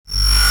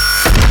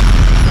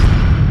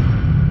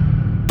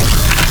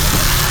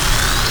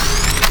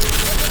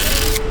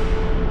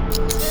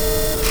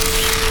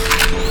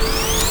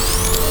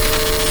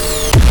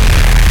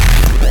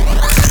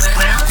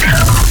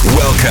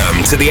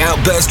to the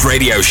Outburst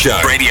Radio Show.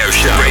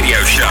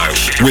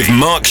 With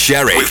Mark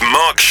Sherry.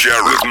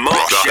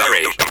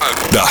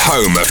 The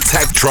home of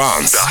Tech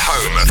Trance.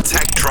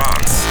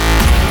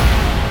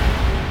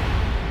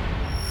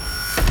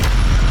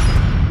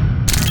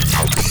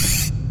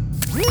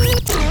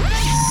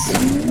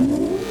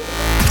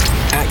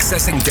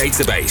 Accessing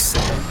database.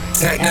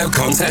 Techno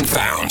content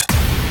found.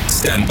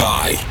 Stand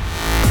by.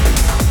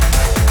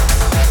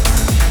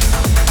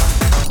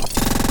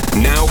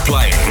 Now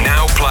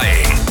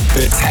playing.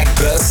 The Tech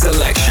Burst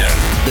Selection.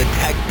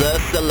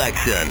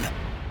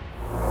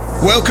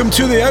 Welcome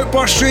to the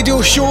Outburst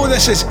Radio Show.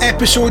 This is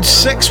episode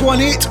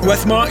 618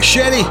 with Mark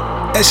Sherry.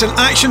 It's an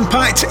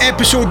action-packed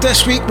episode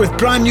this week with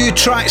brand new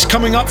tracks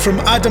coming up from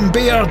Adam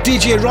Beyer,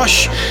 DJ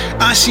Rush,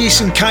 Assis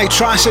and Kai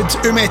Tracid,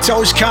 Ume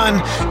Telskan,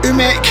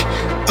 Umek,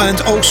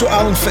 and also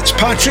Alan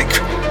Fitzpatrick.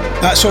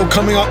 That's all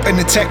coming up in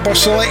the Tech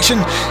Burst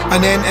Selection.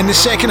 And then in the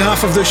second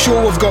half of the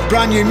show, we've got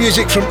brand new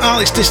music from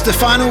Alex Di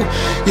Stefano.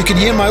 You can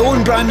hear my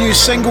own brand new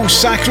single,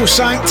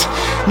 Sacrosanct.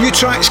 New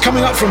tracks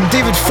coming up from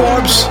David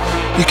Forbes.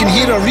 You can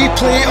hear a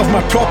replay of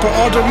my Proper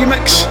Order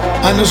remix.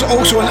 And there's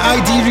also an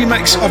ID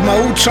remix of my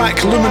old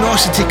track,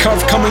 Luminosity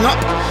Curve, coming up.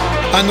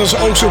 And there's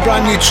also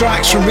brand new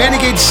tracks from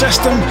Renegade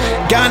System,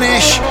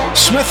 Ganesh,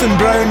 Smith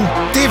 & Brown,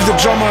 Dave the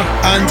Drummer,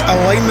 and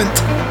Alignment.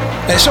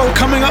 It's all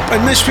coming up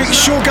in this week's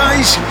show,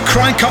 guys.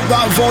 Crank up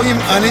that volume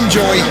and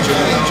enjoy.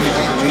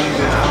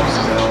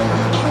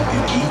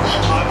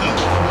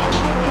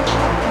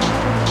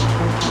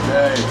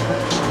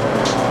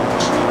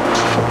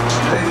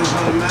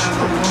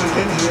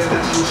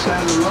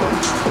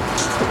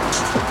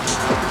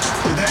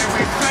 Today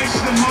we face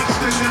the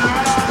monsters in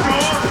our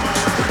outdoor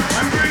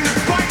and bring the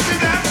fight to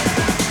them.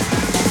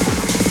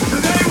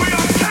 Today we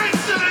are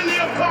cancelling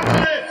the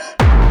apocalypse.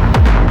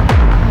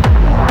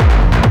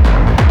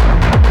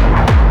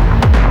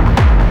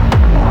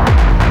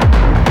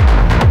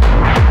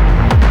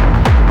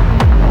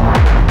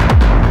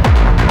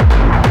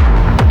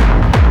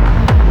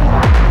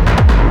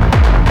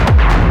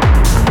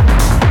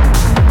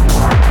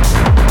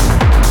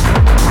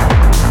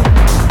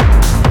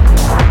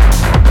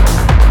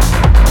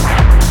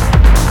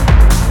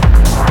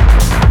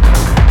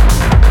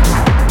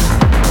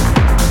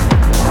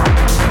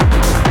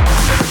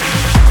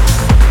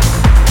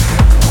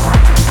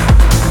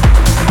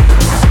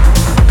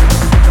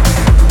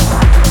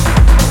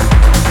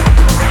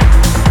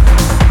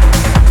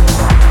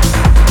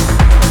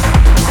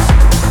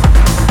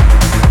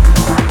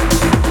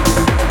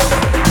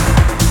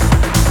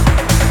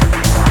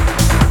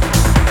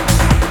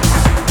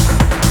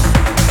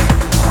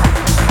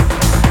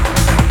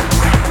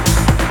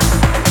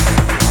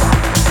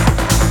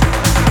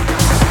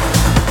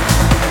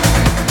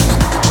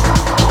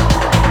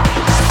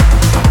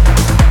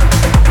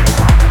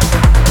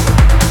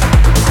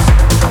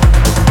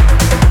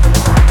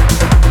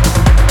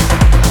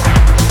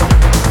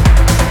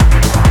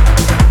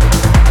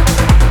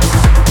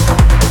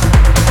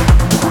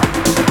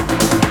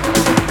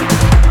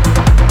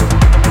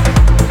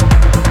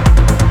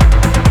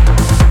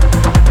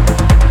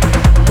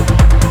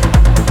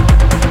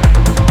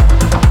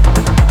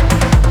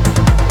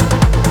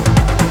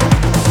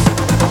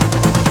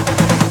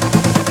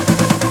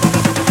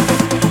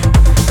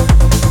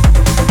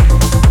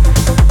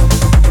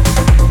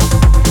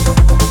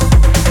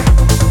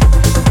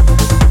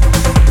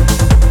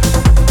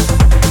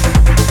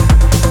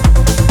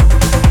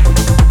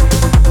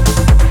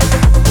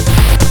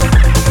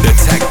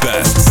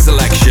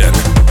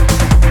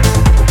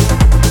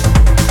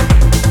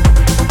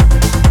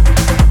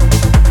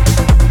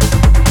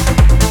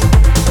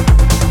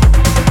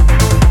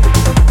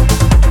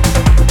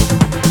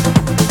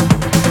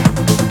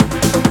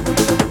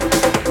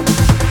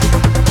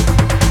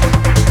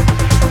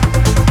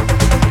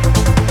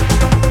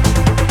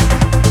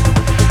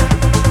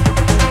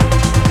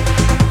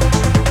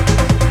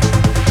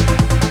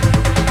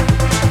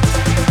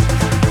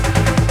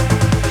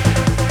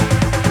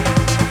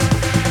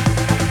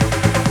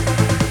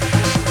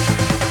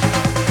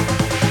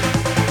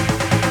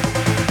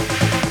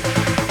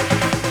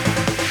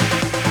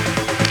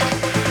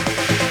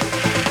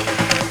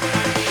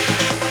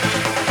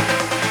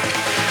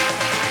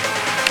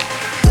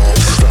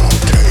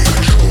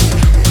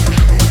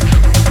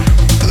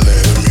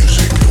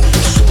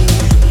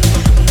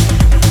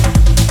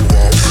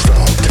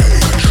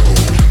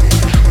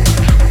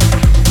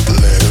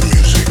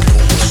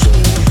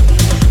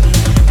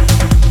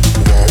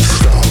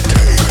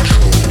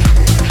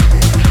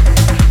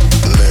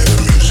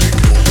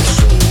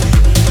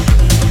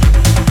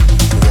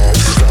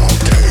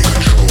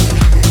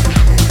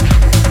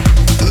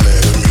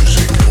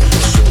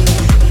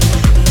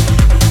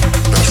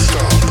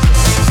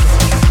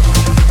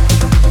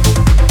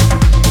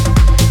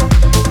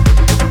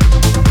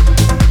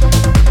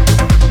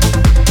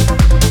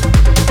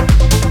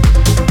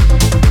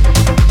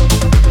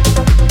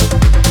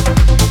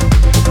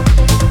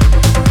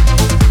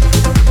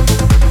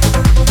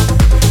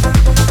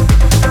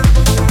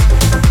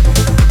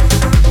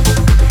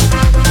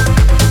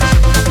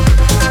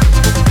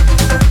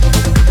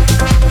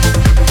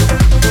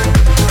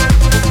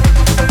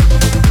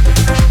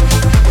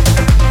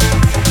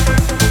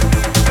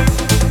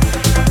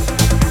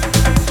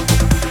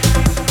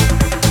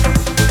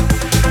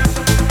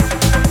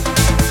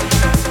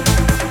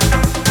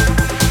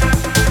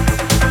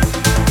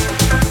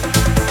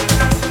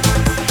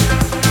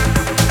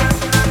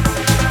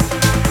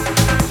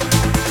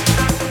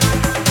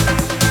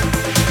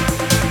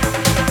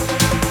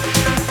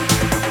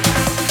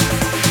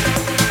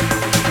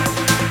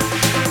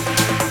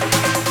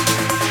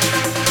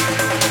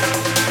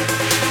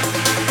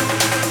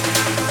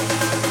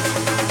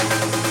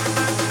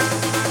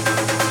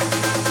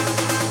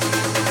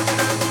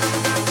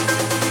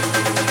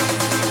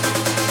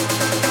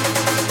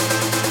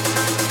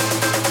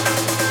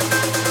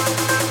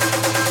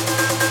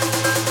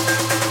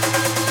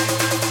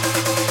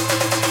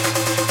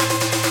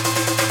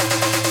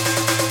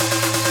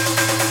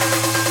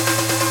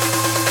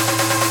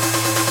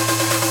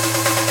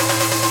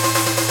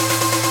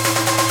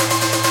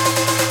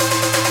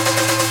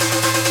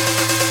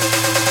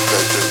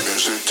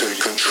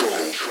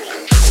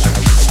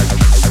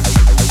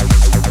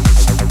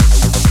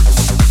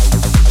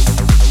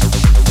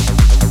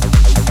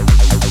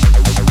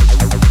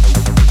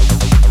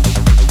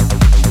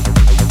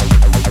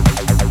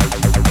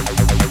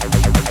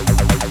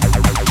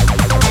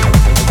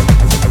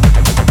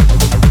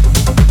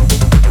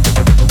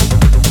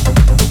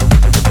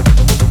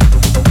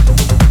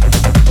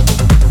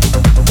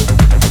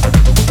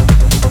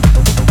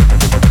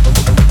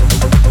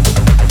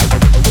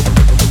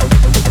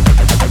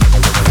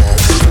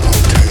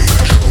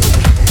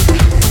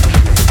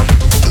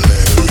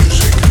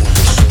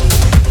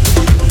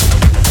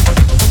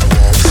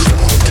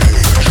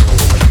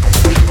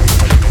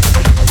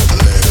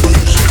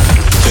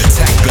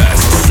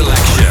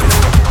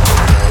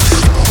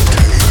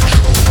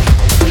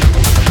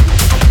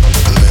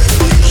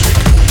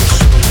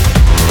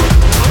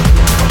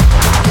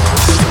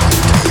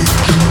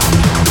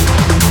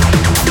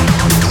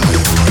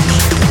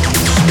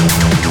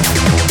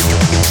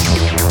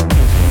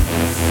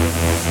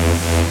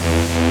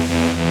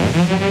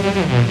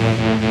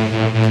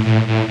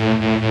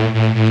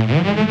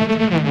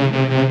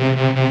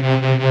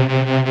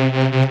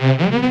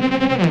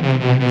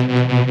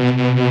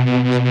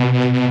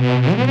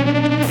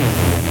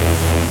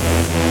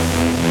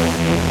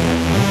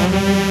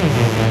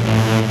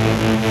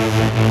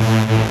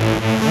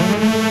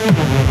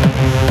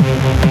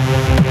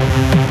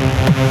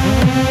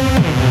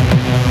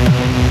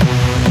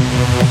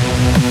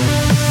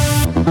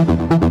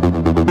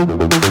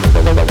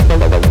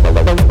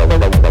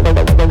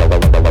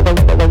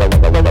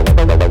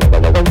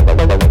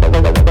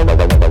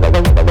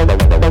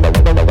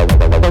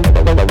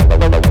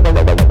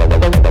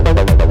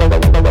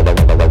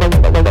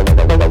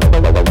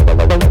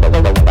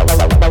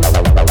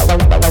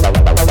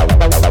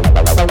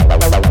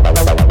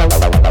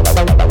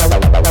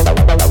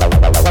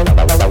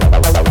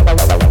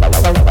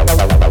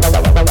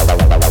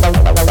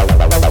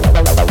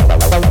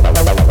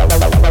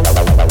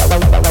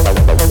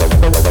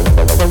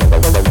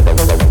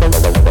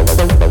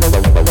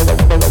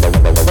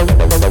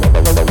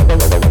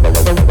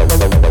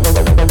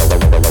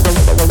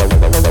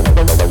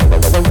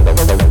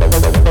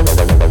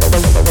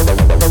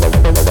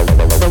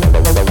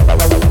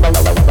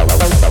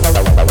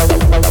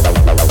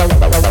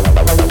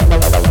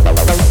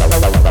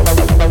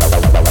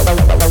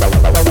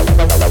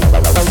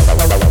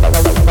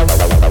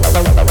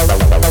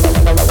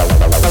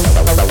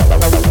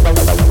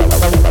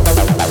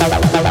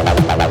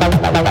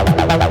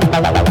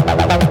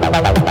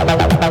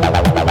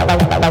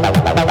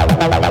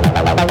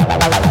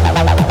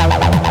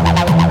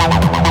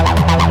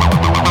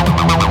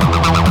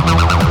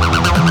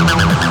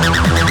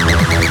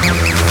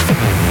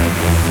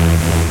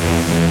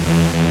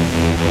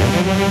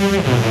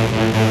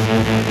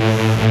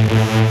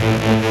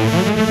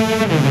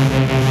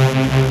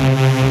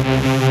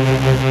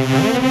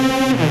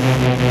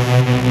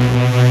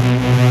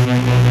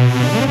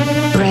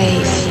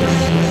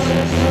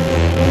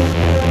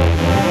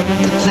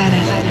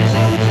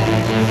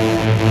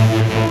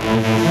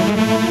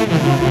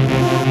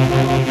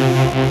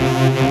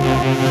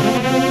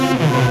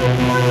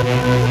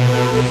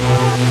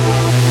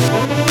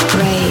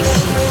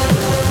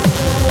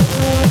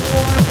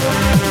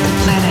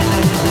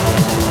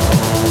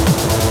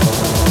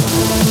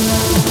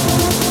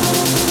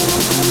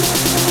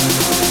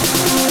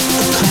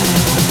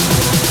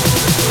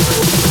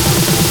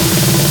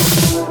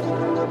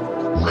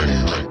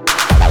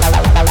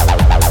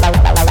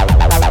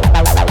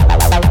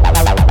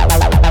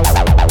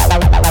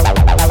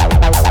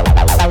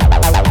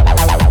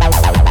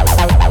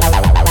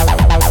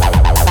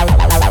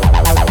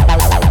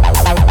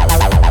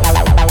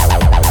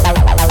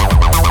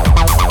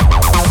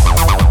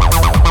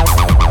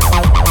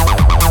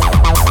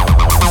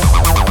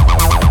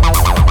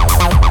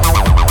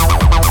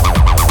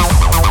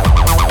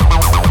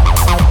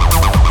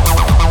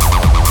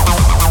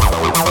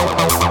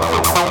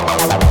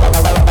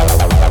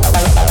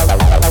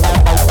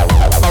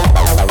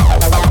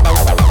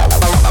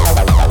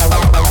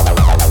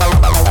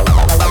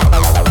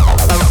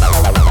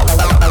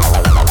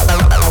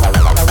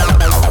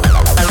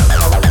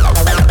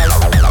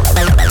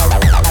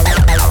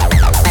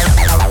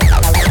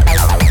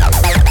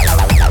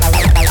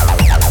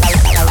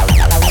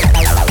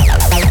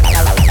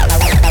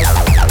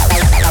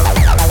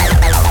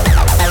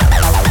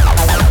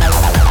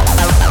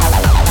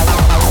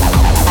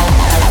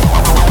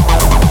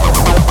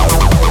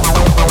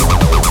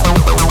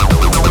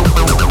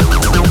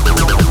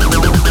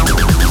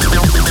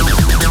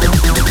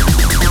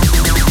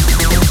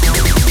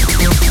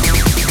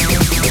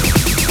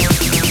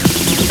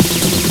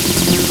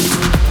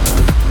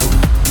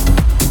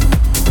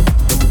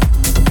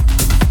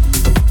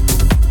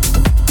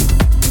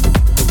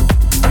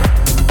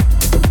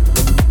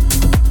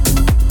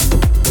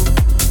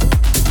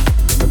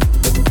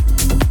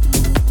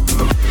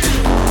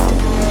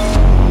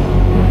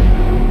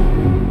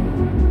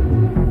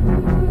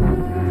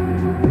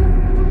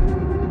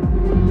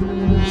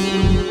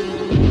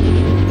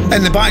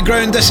 In the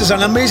background, this is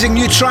an amazing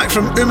new track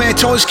from Ume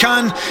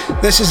Tozcan.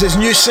 This is his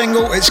new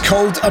single, it's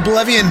called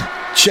Oblivion.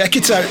 Check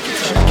it out.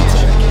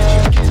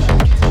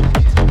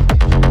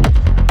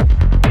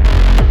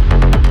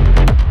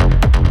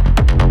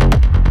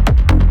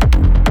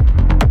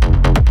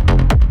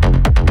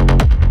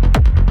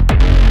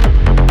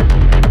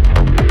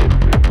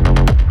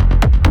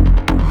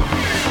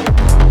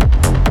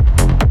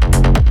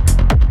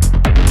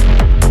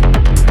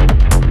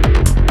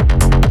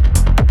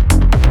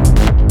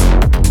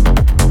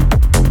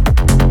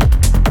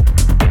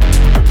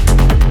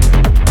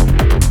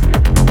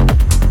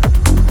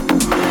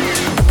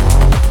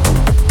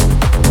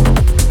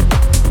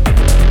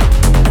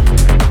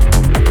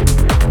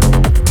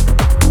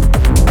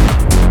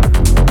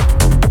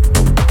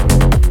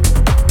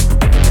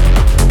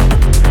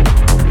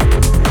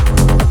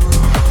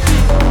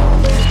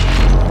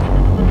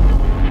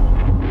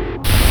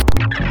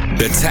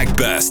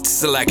 Burst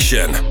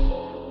selection.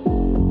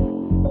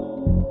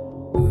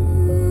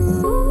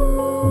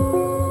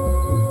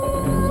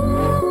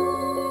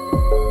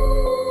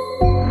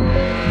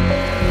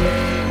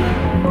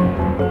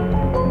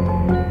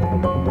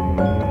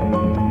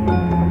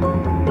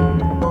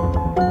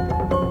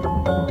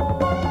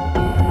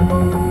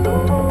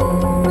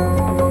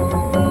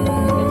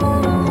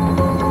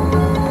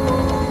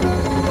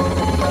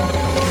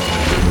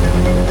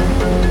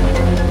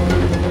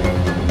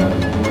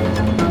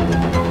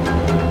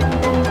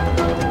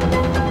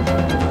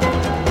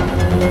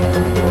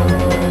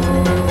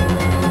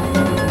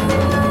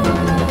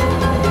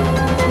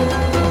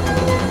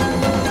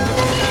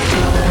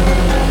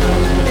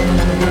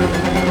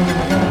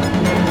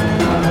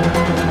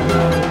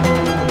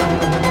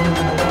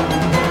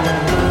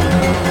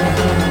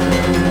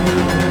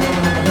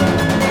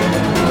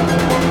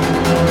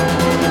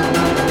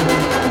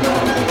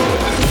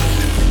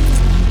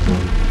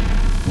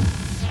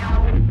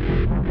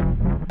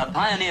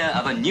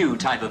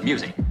 Type of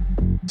music.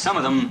 Some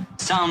of them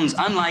sounds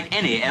unlike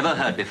any ever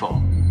heard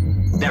before.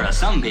 There are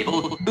some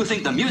people who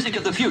think the music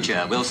of the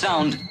future will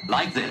sound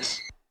like this.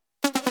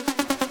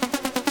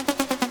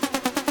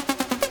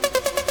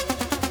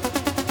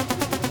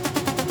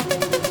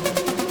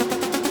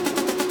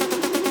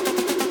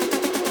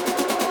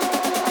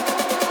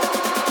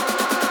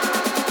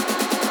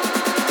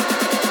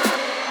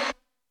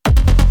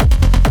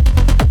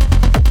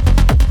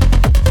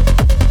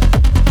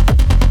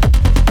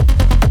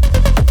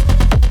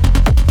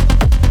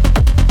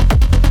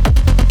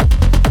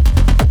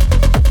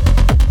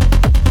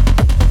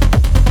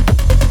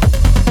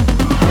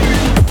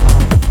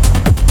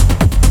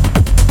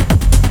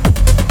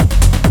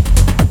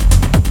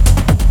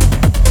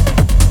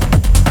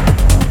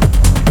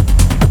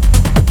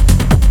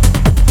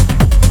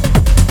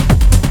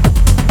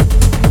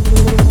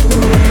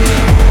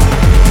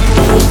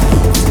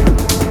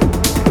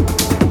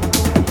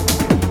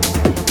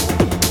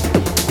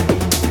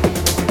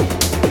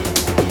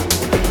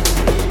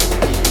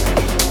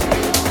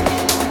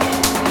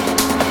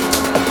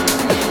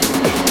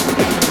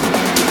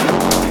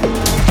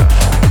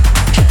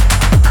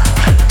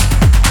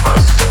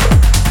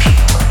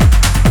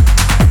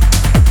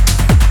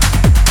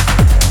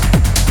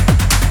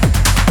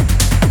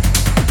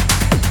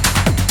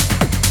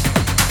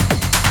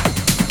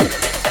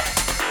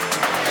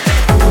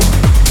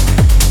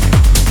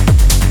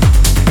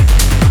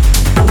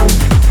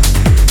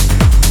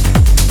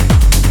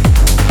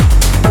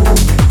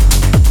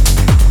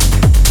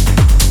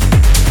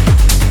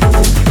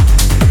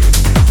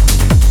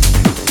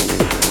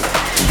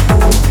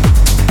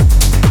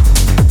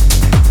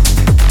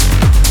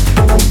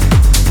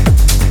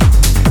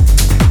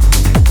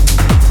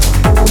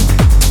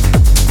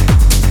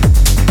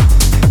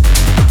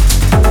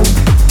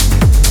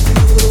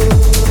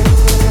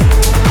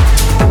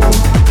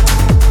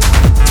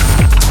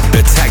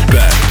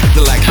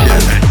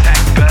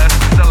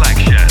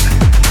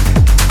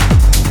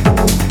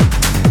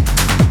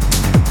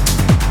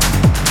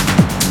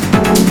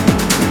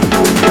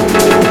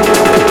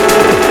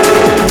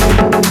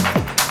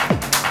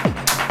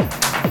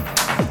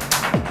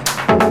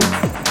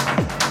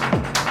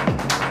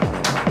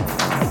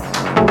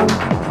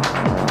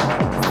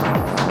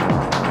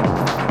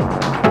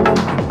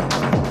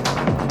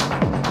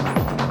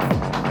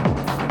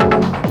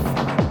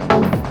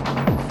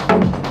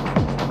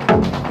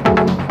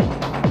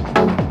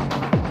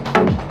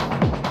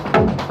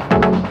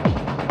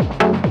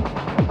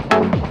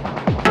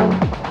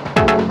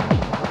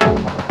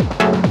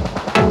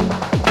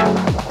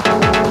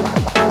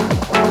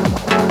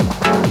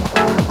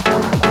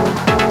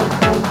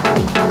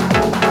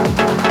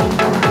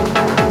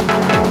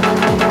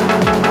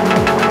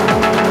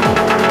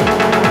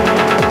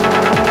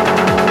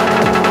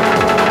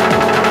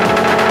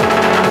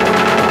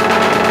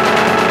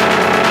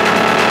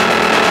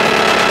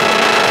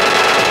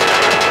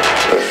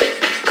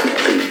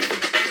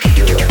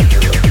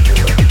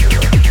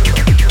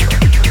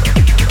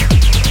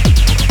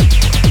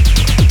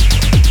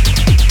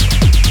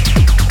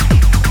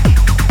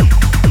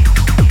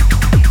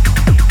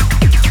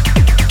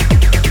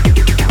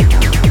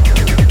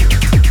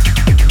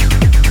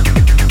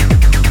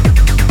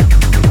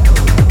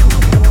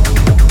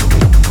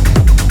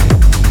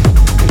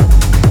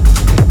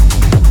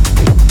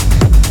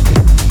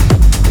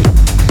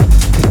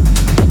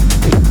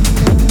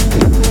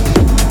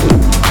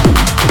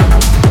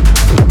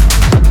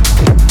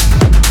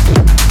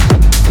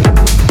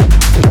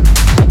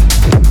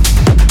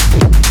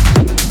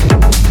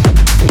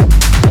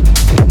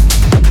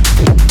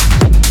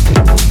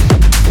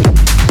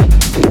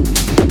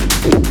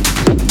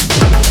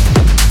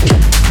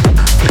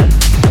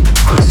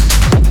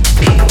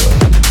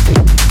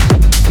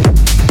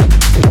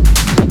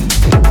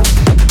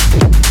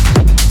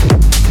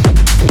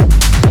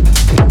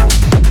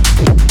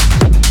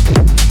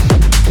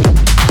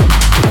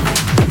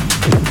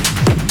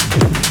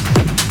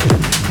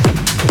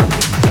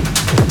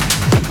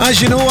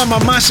 As you know, I'm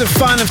a massive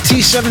fan of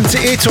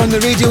T78 on the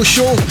radio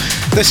show.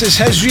 This is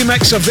his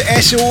remix of the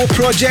SOO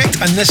project,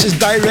 and this is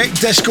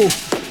Direct Disco.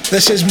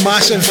 This is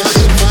massive.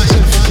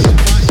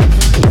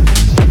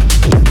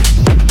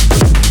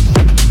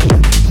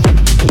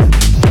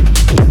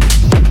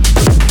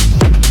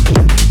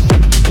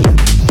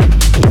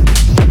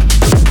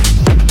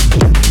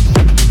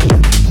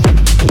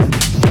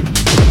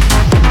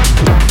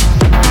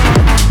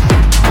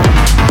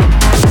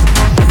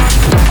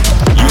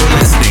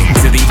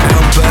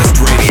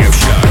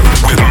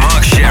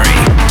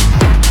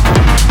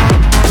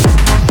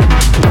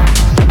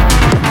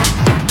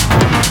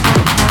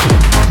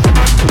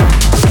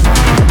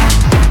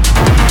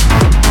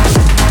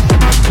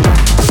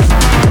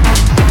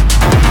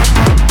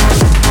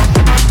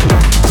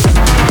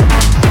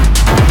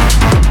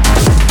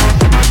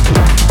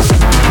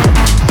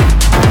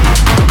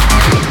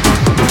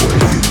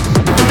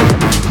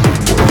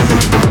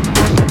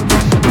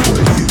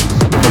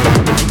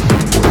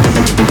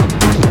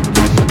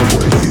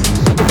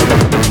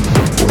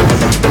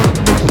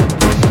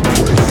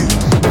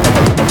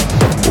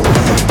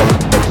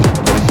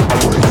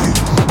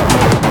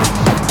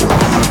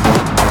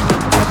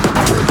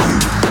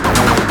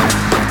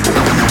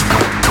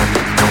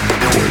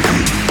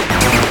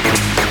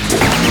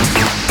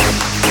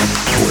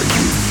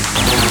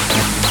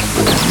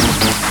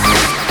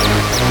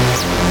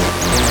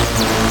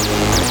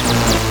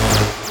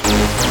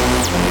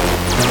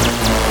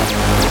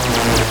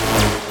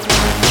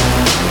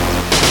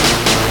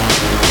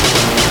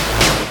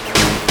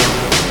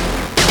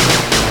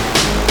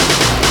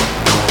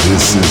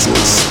 This is a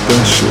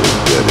special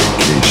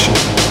dedication,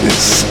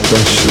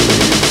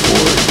 especially for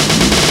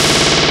you.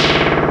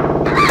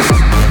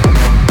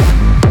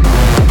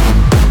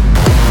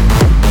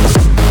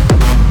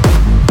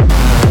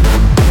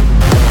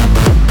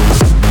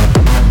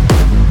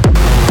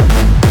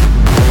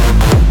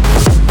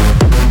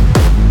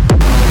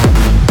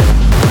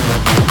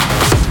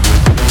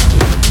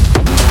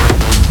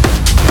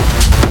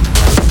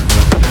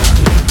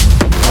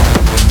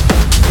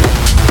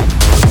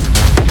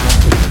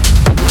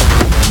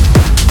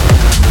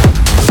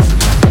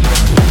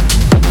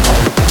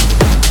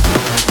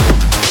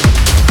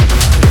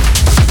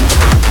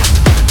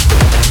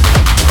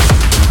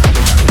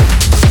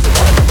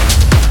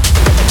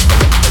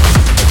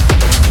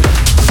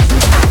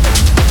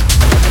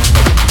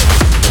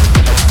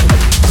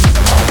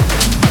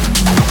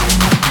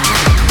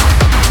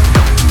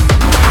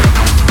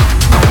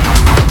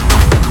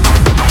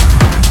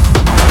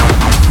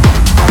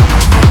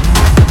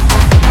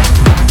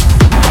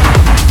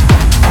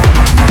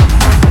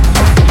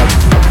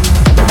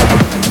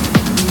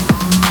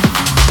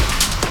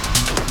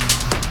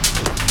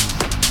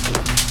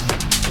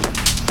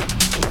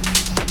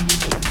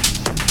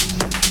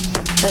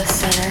 The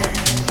center,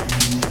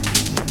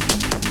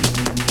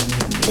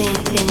 the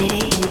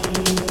infinity,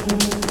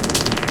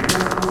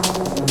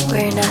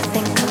 where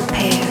nothing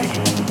compared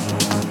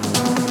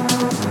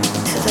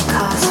to the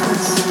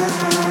cosmos.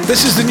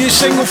 This is the new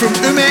single from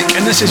Umek,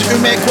 and this is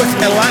Umek with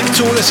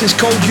Elacto. This is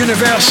called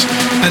Universe,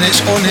 and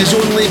it's on his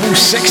own label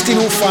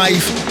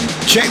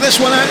 1605. Check this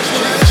one out.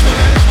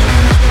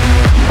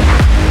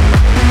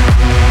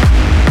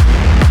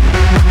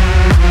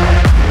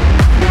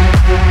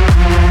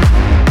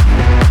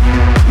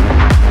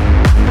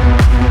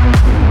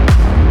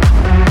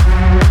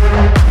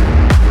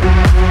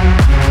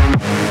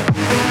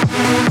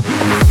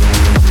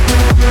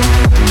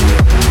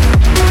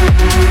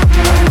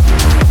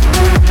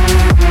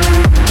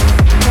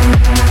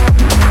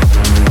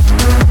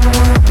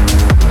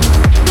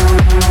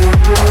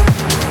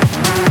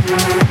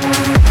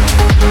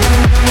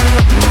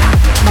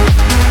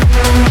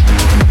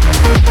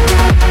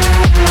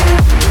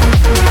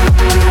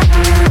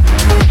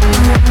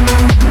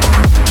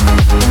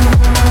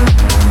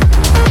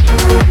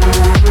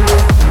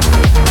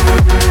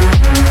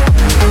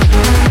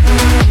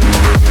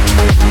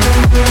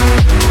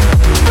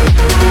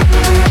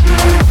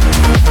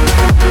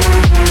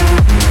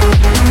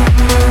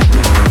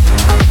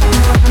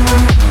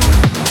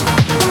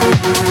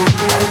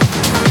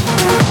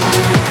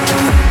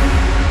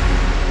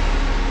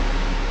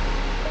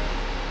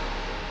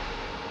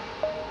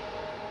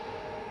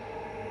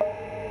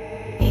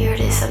 You're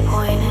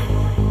disappointed.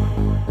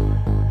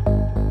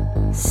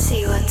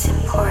 See what's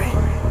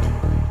important.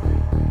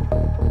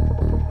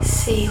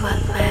 See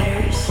what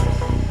matters.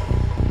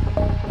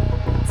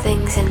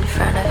 Things in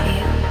front of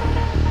you.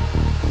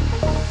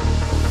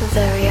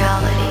 The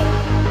reality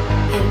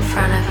in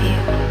front of you.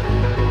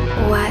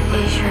 What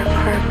is your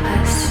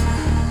purpose?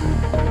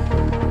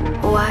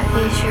 What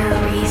is your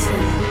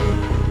reason?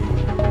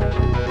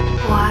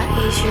 What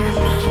is your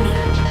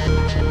meaning?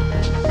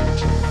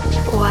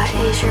 What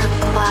is your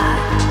plot?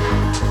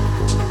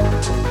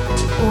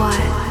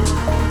 What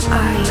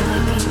are you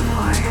looking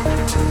for?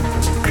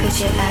 Could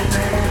you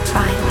ever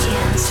find the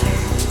answer?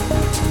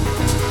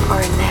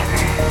 Or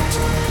never?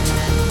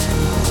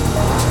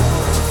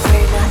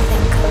 We're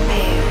nothing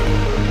compared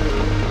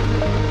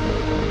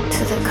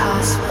to the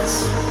cosmos.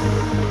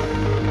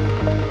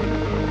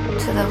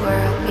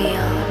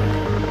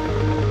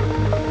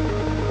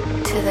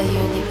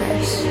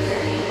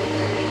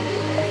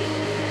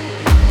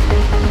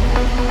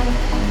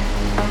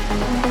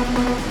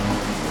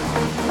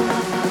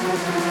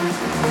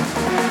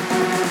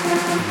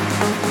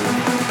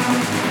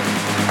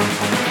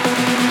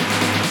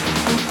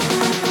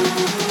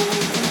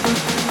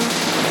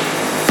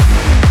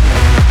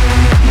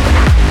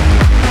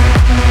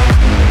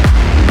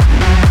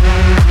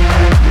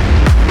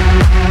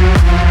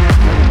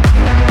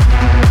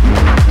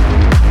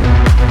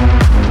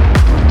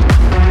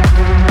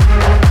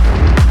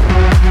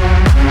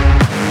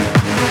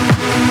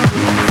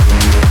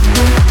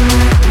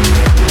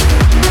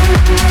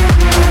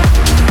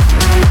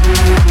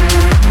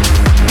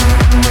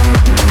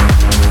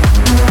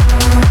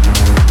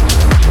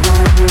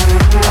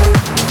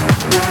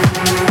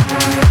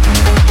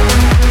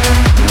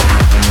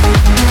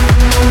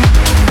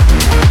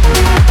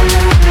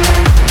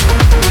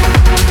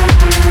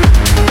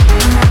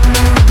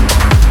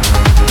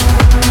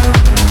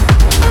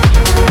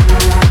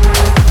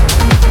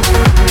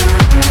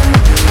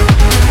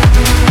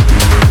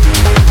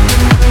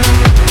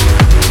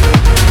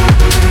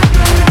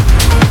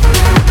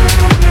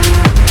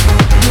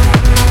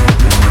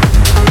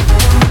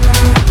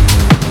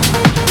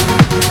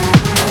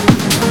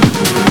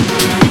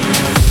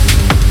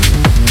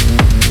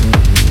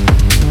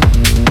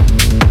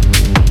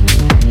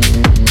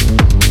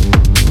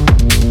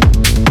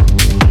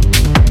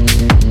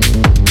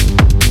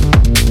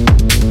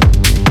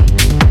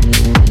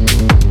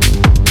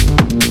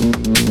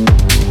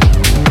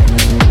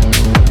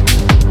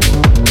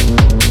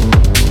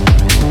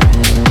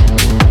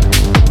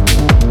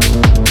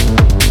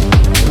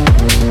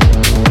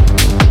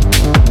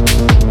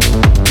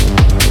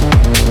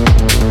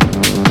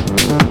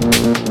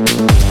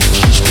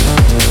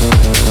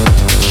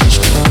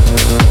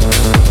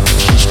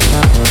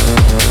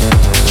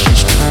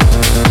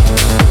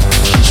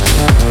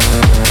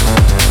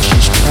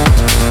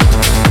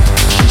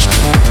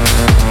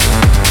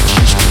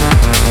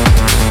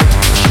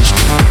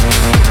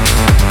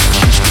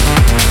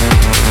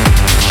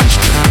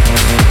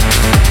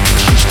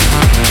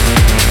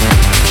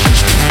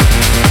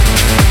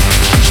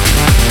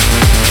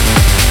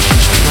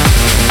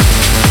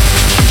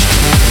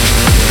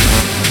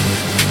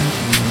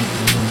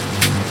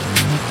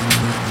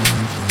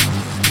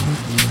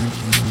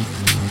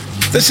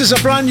 This is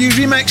a brand new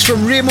remix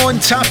from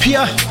Raymond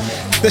Tapia.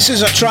 This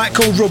is a track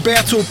called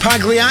Roberto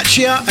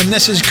Pagliaccia, and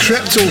this is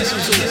Crypto.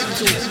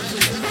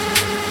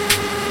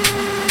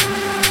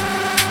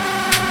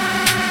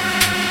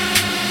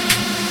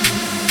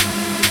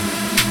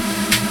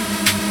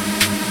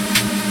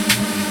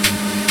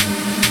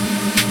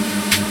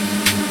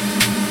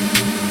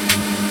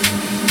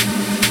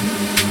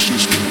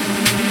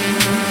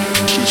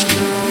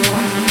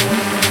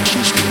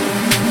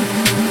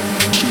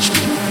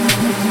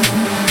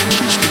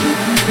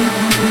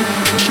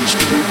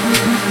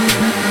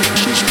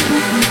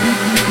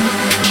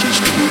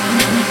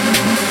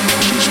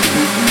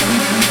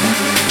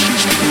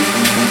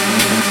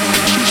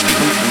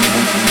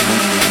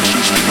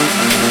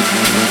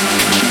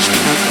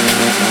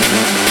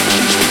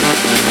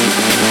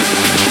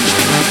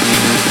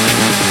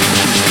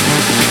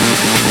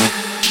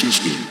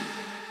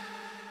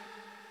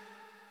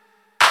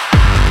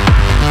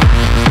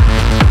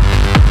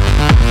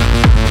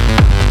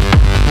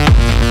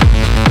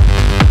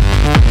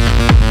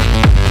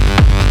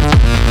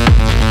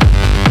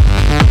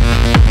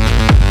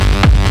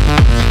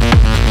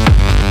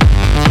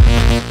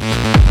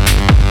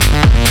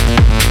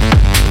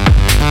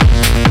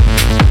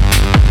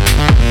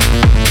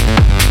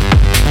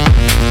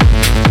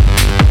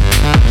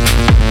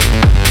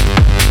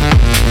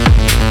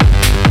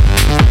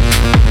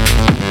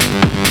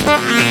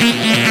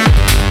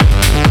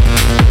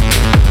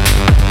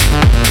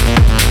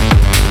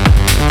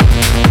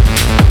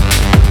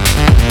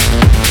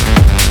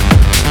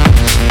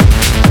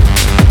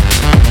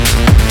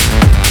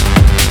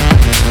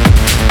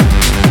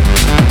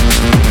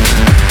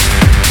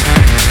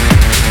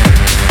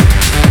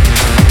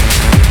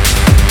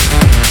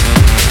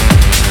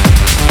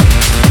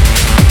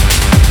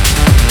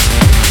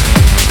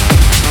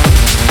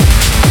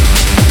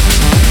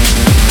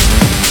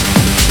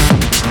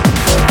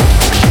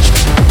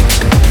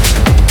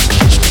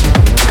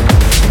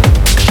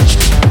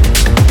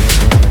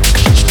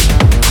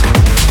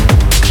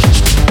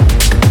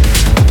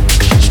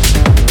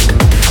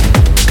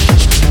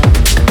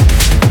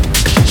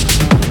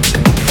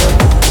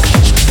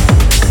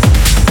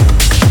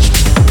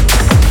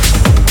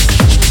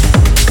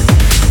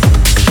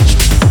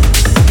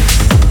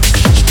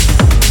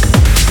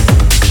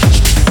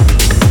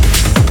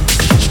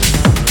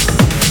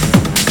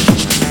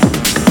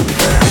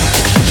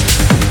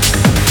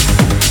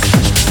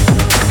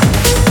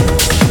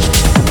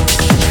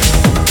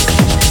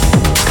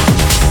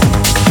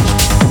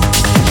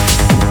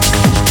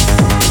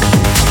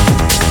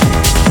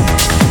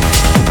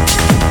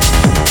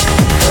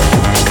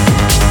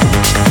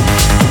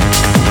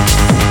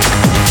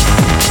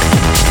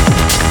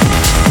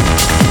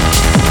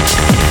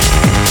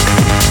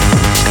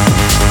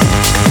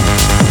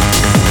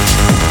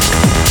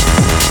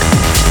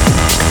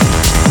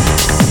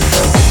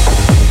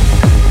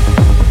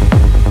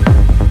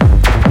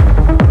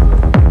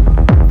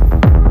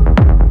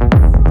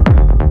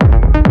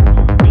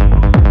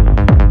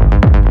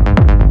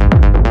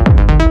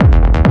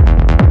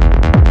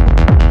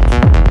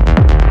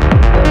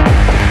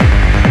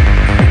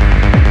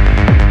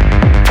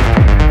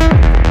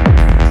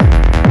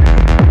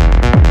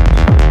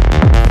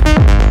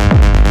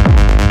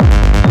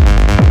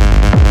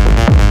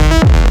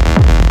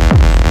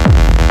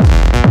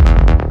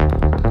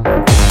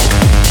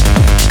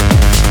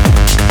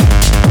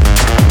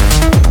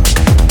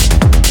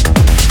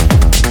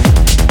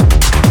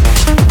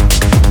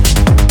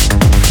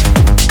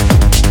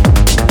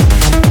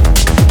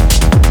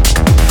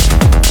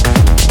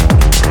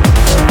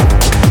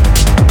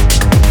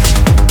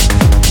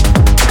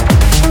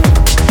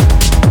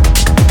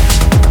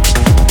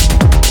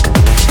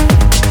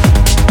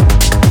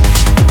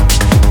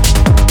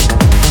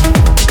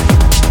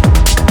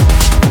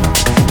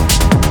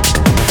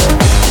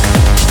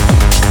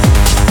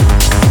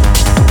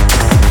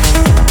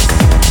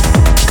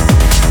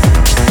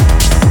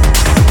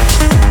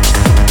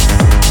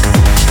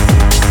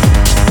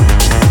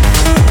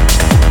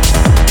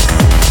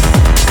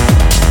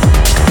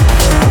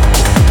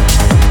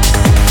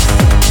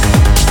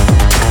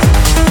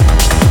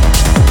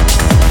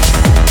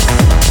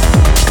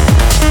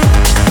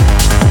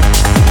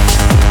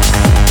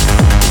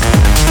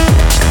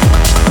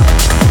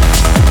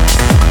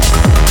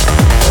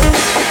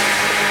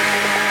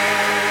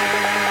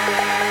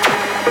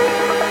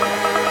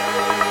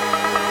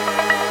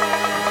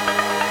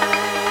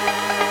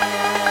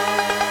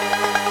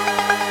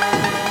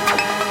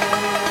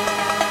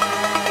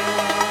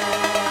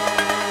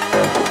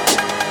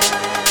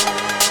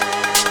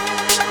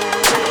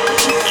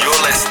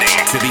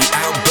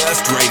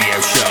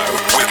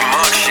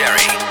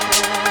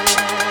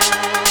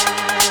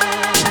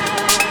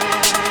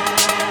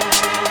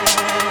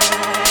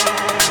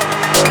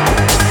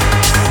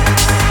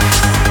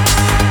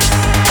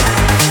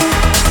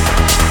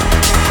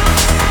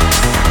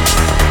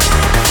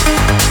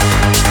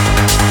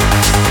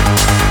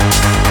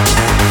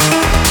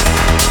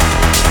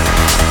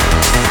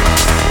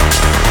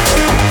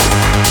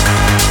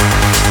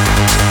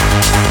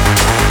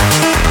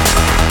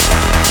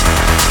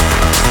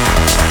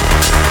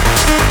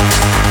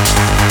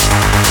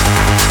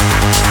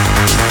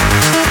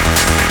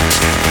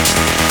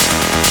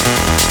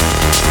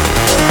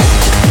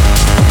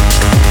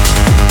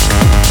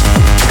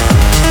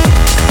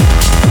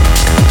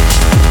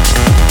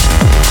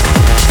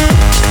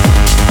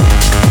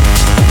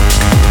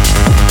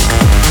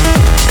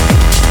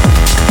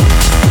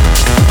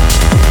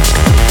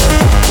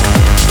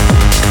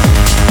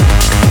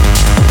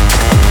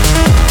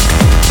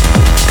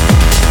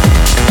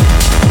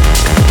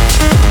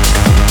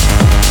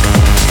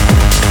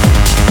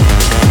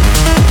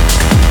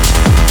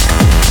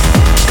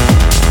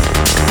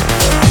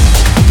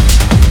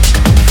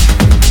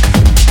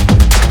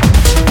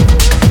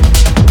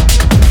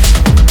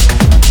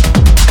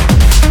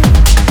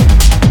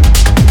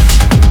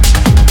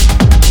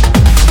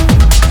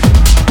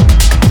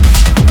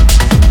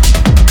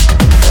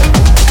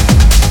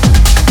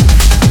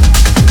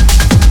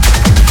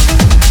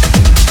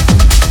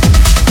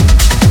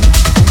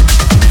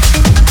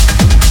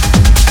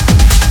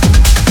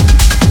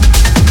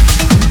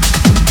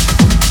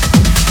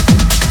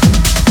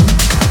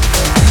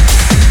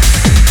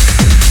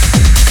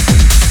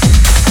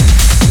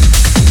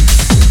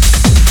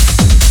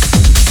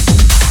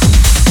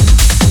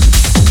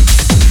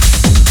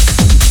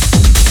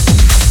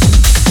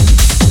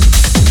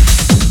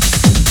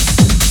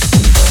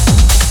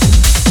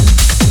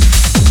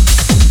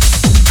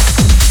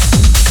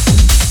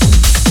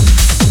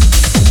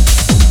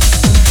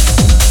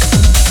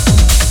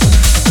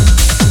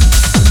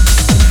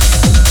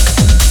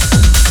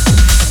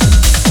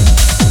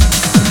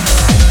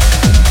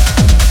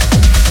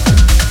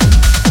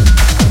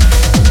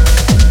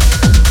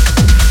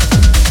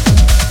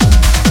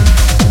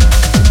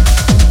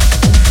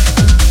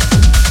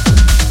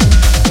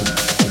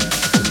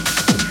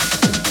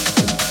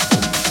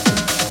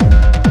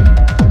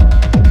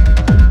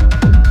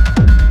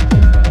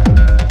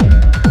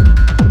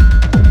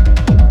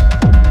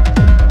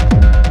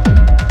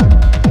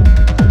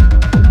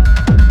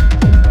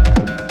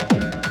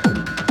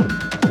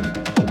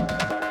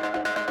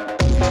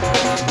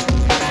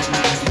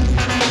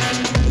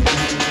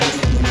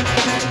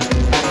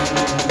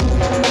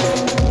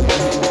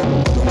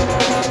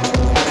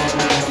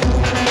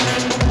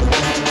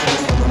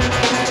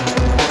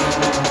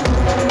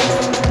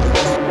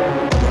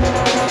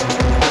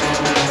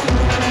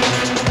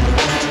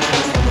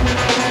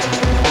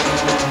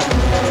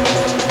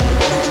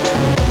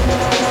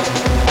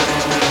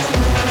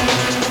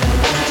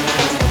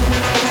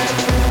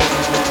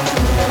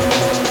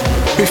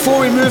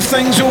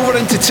 things over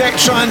into tech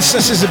trance.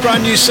 This is a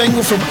brand new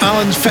single from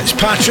Alan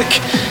Fitzpatrick.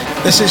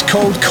 This is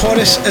called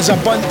Chorus is a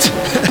Bunt.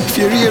 If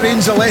you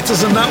rearrange the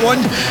letters in that one,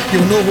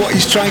 you'll know what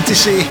he's trying to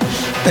say.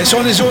 It's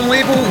on his own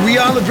label, We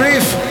Are the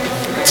Brave.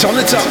 Turn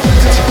it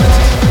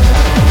up.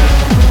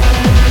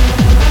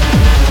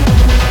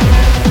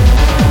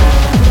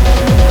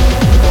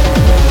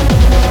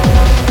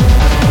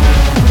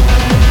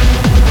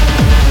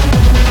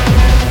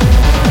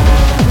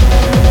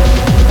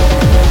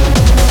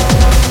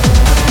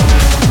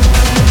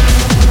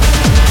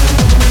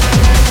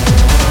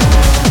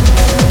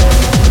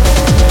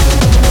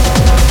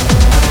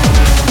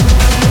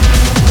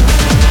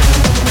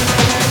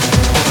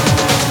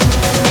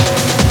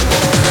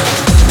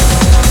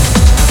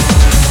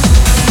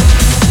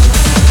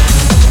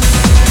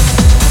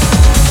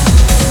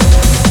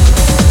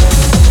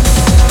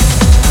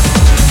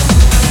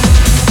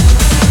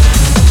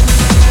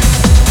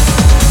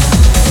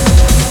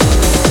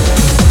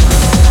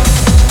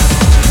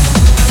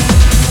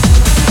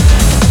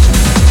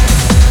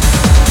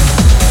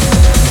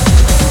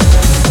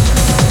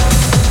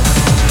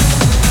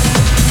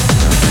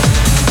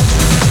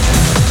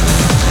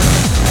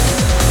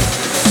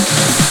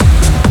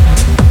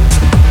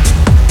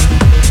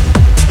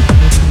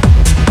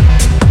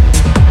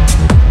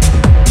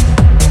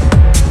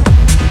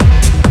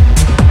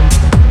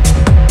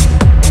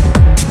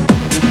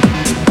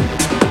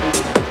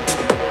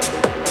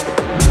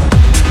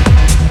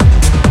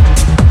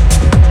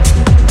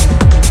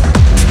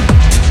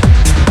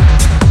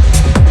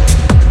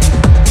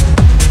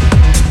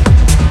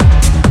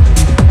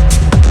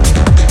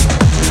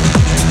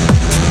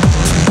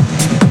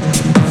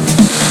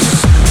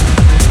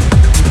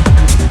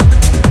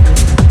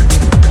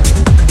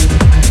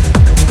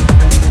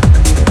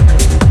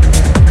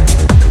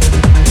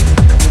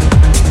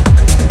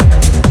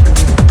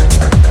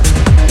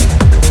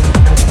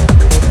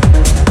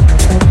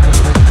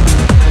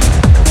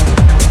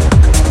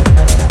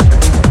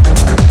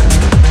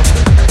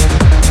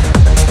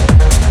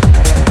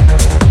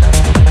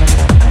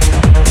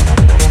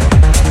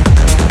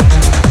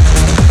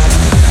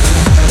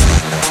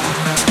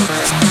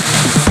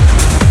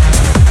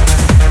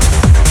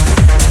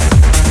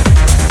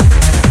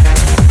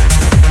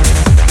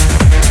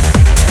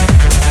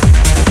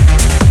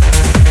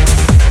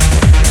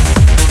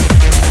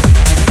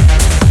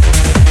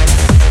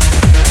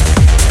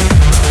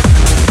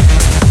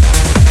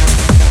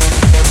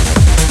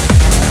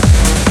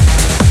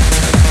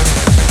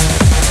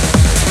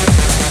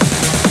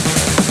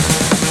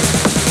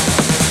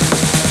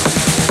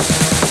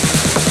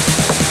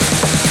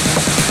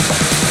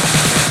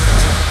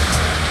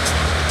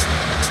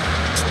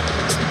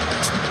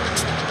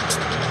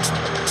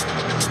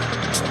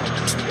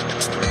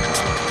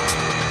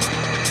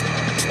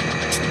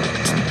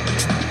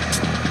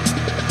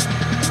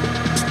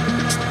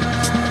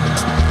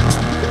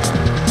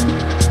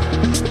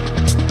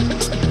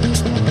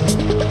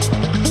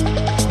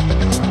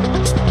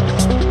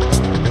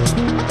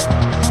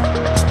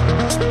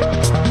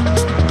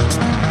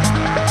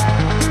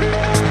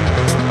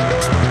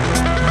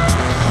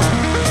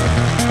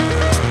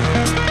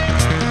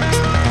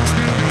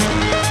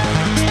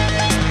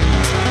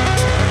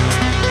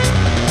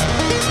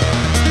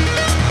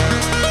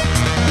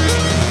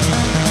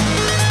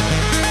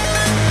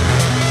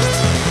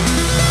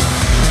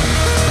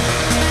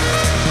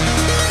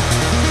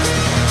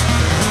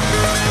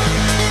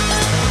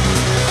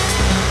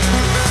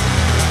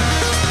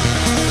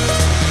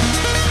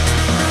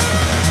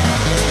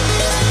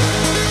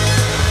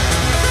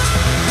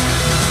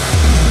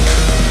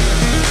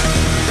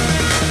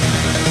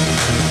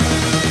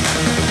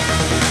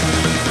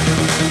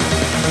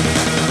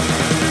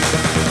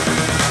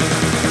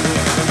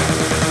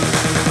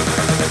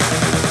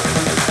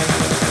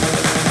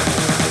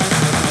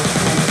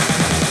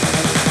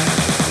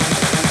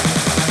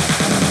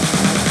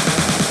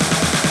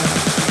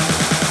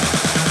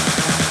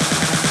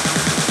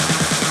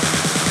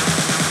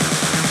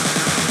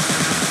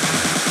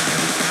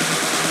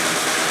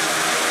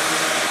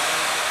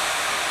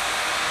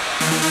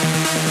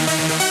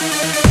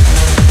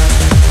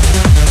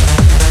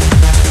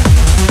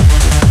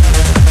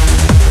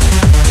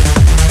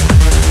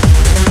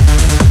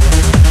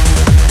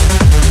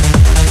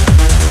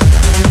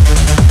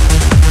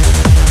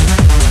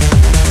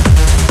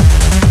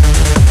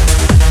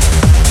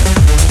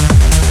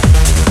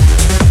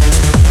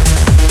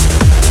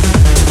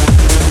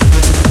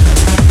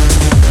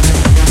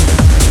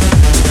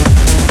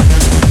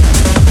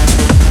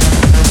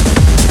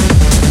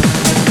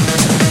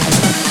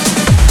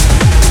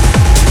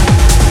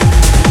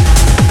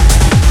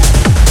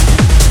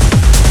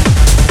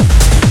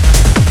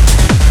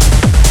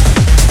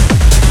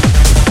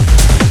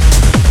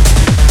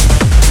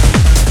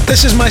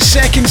 This is my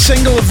second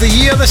single of the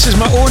year. This is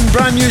my own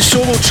brand new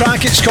solo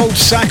track. It's called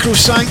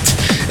Sacrosanct.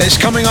 It's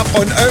coming up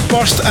on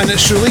Outburst and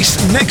it's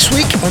released next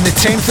week on the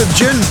 10th of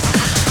June.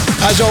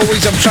 As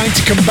always, I'm trying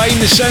to combine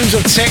the sounds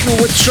of techno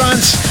with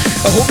trance.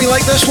 I hope you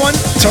like this one.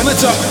 Turn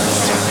it up.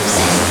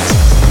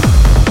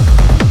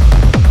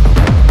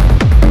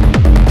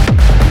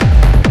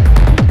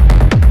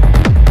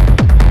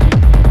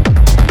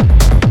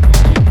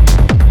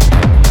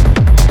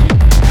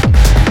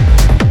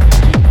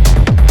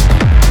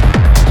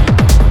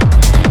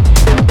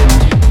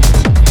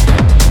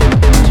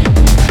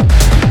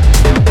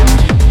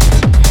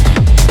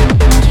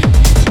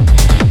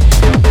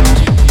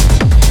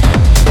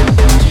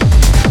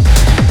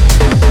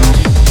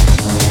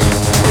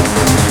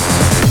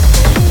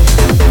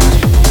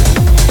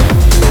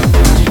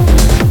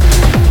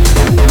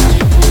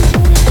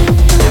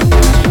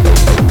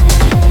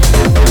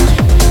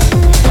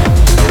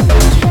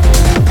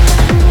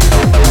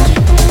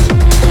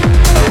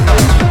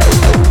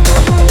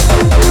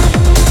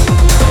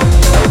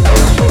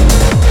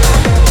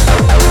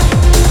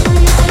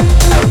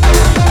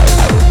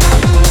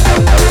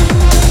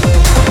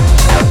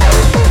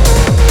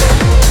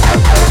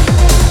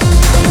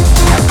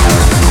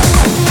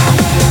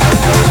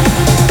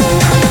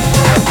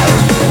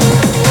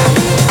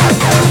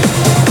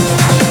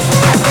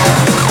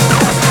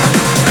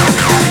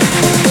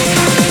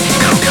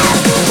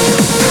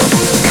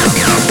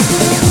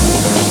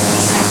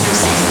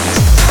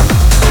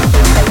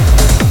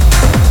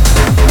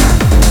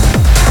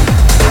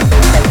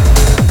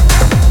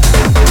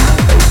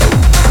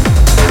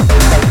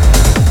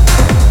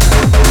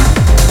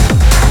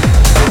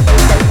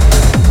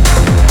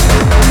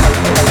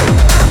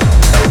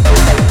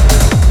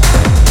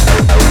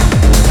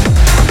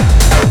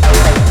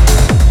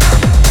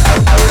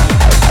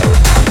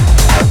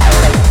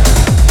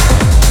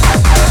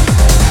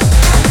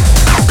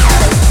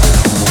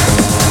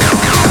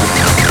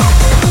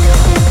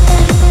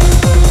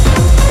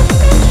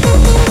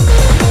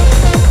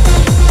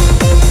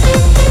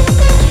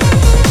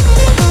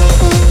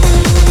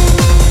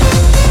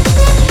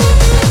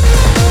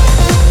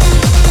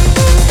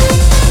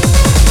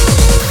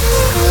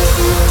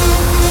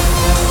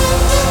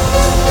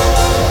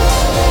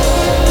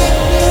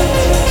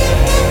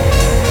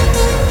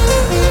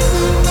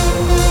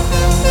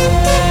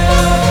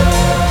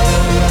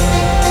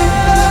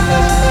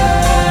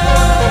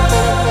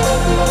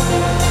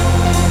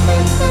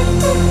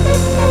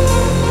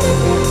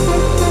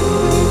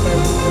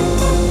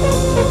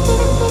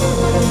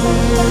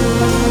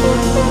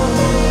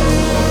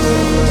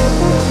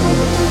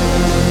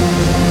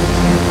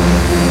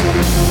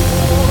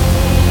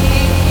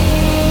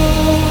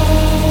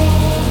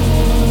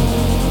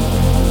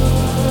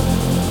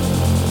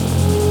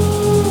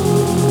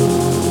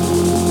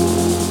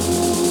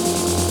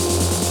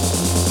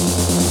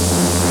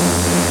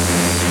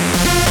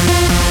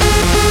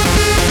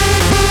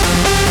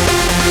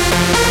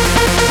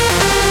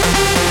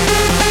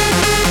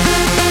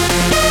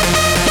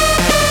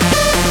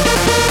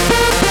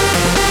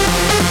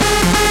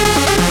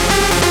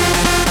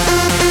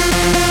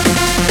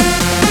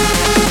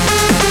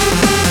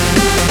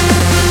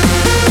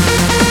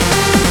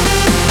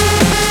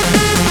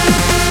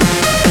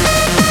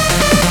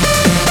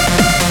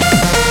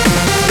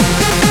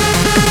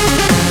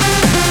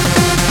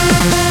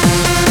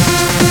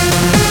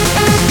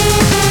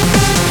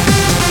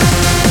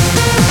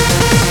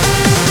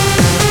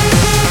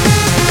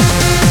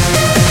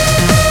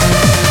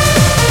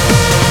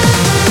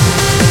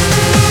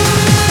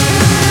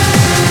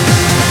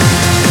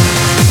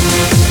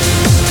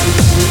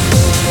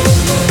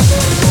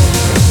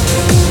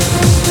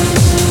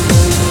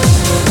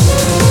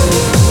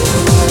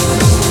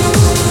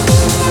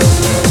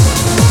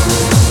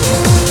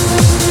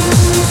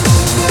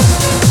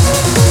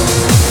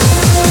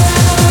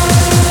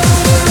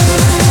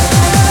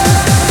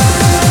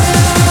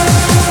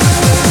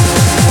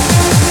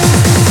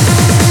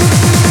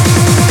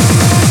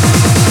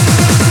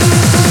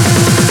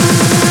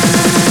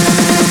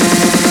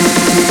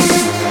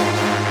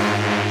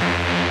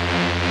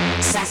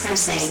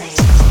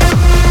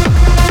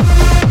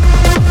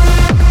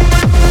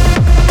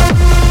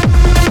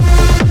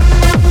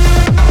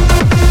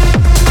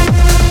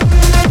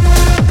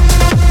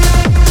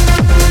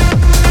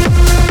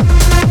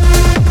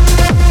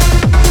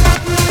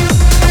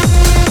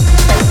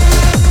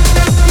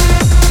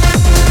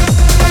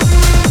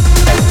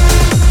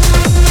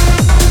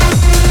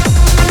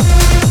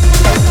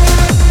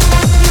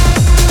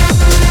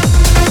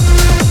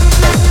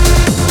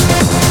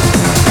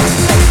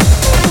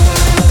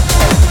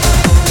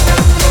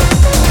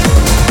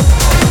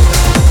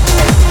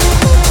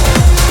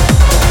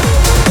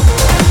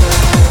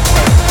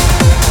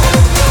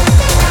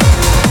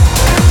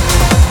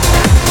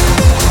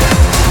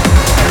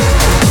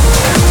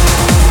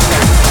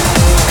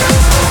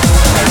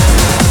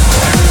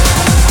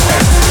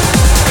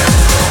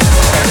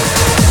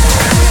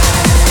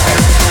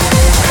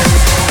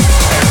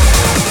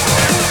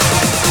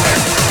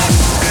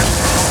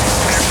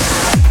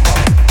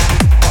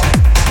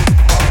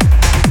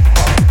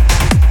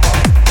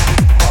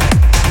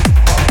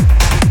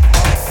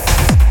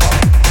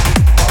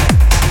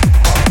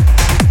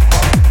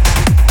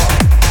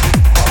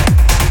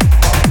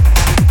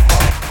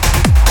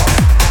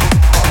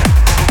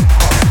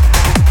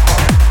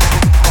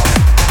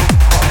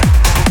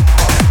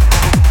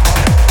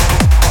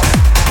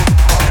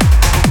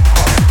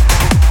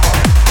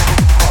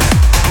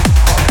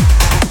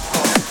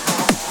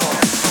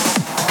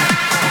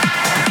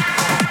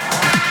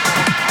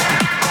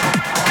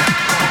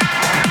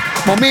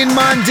 My main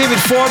man David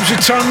Forbes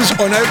returns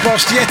on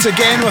Outburst yet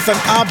again with an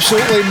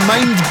absolutely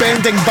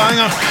mind-bending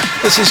banger.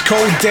 This is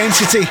called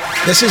Density.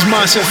 This is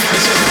massive.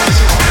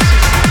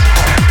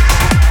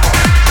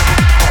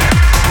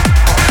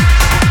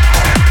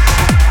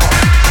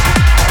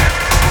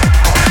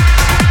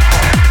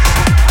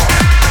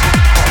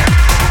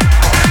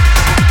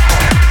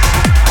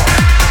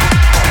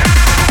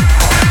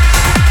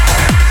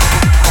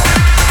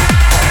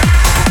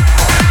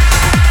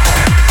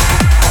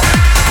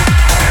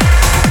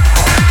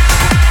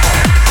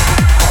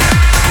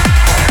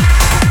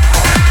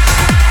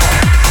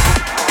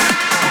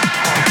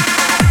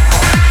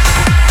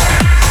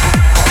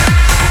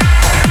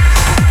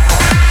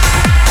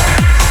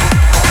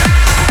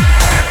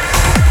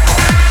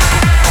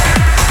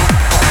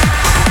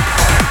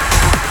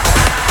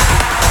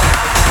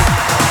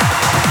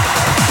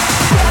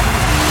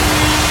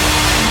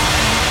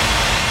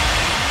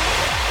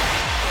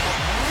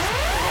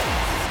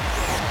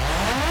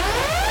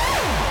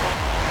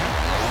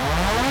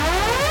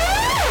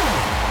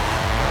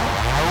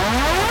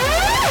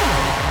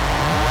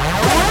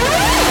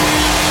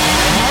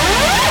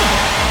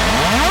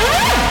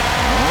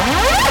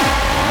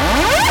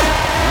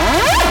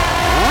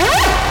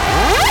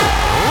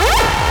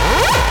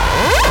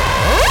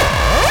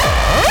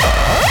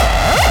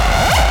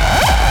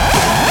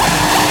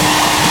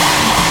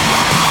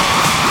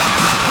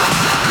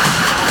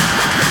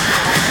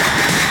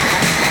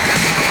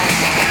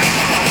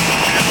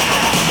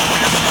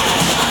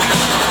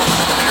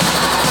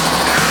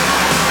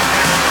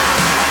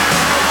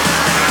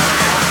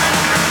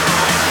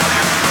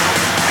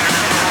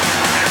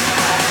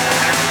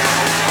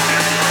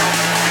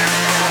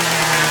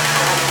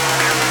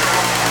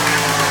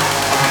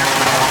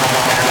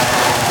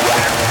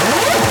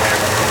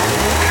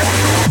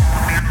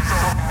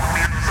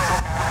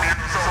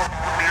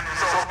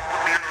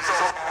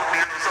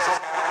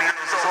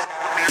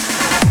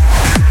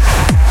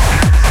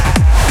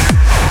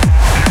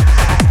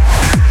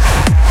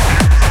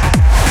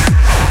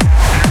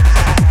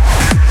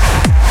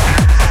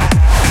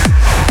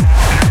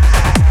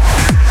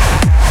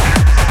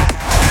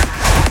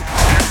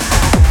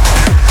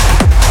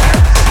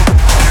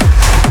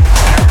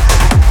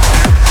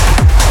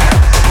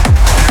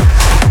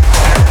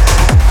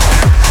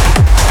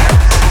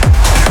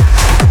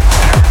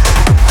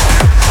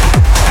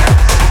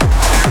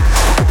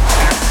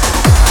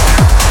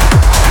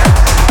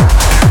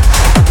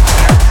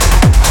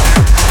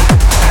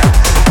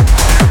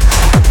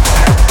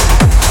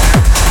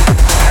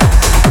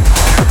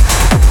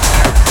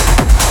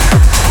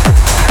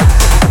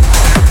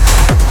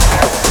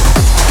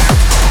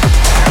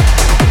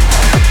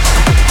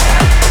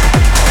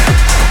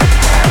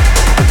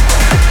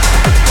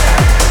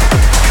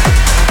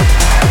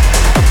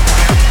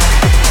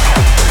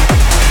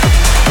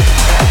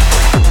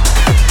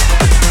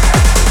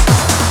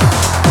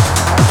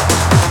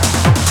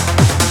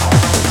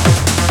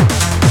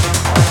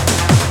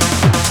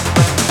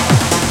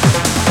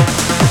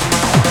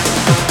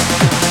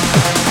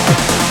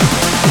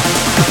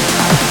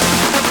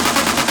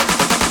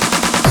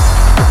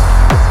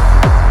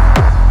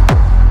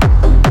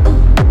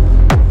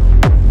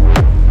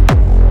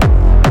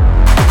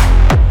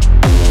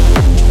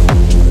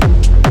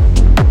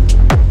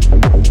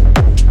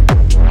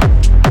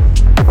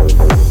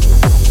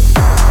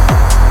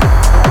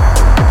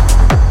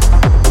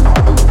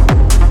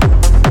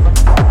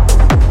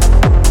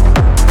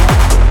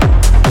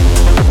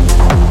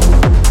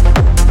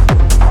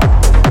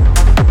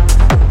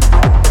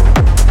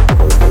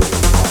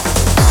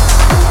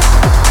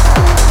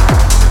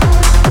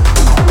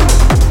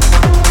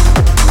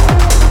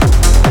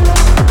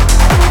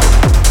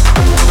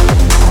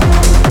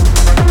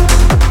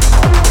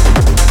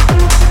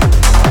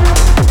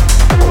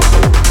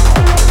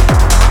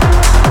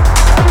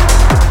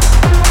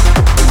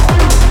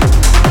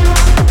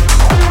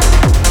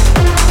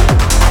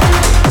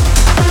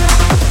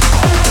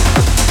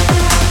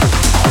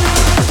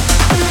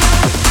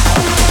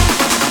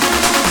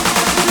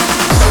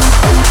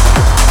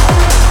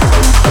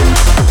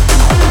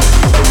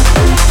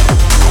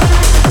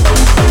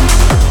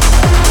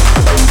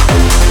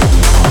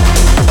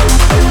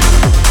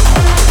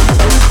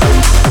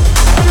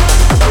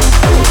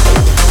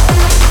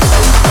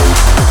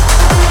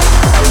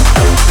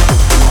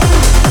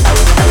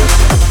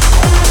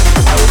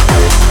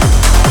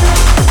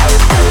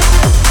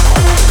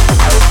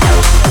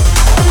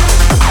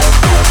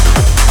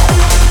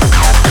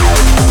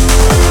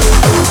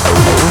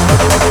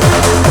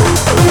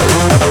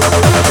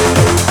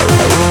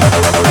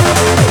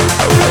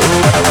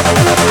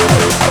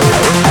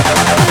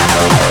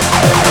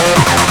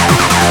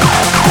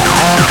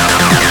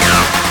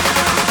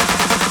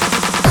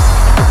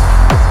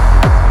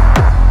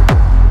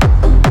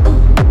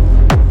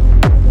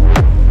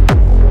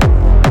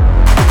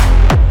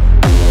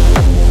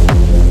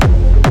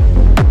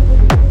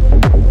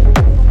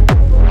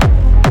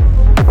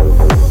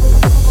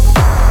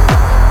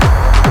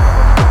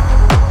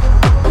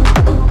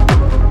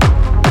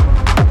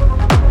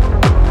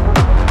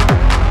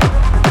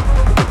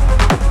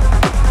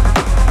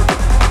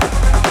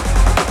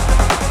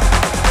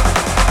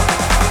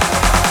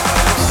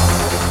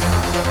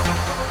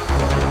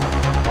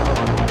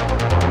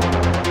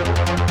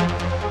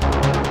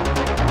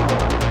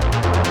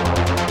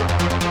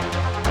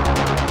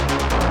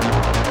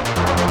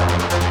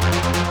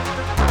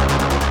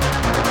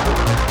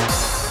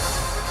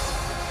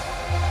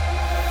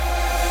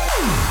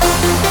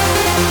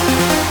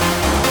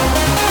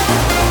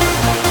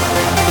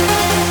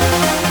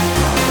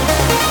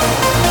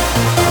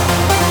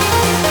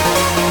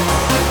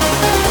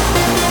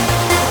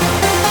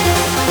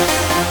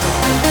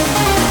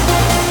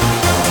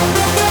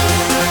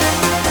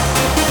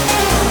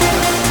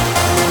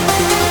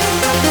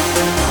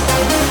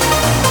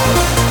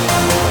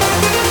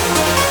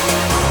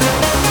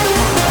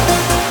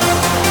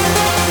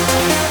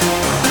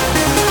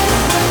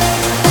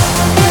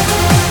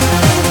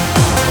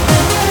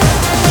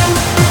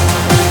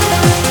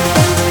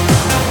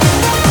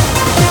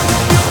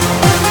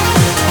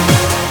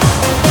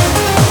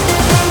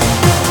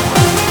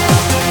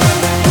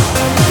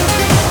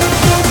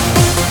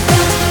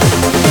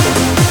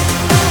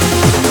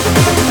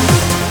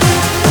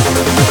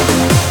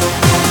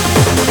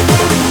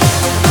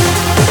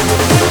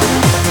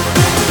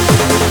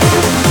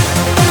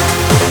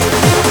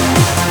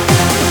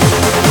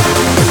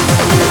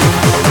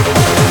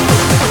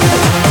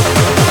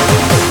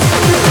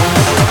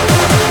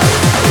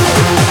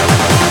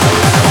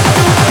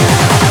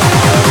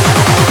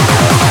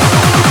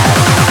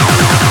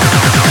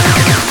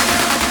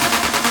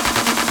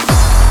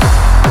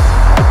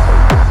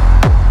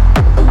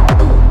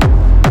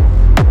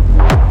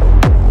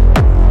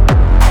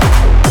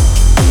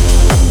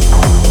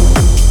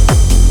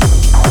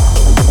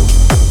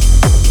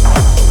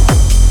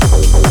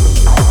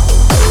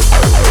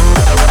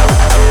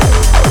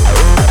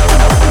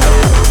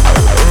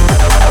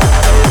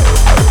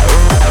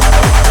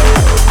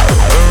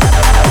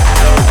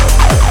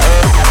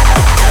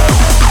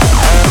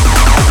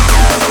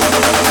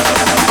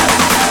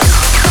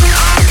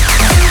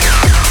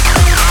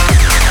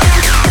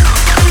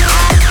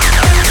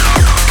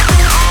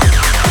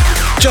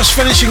 Just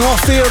finishing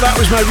off there, that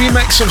was my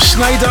remix of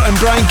Snyder and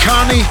Brian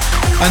Carney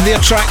and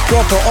their track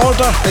Proper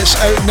Order. It's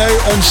out now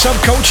on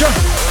Subculture.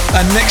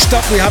 And next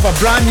up we have a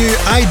brand new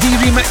ID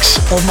remix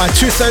of my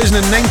 2019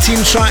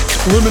 track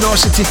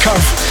Luminosity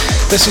Curve.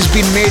 This has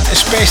been made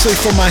especially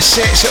for my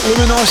sets at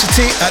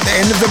Luminosity at the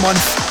end of the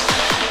month.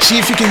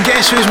 See if you can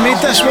guess who's made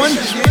this one.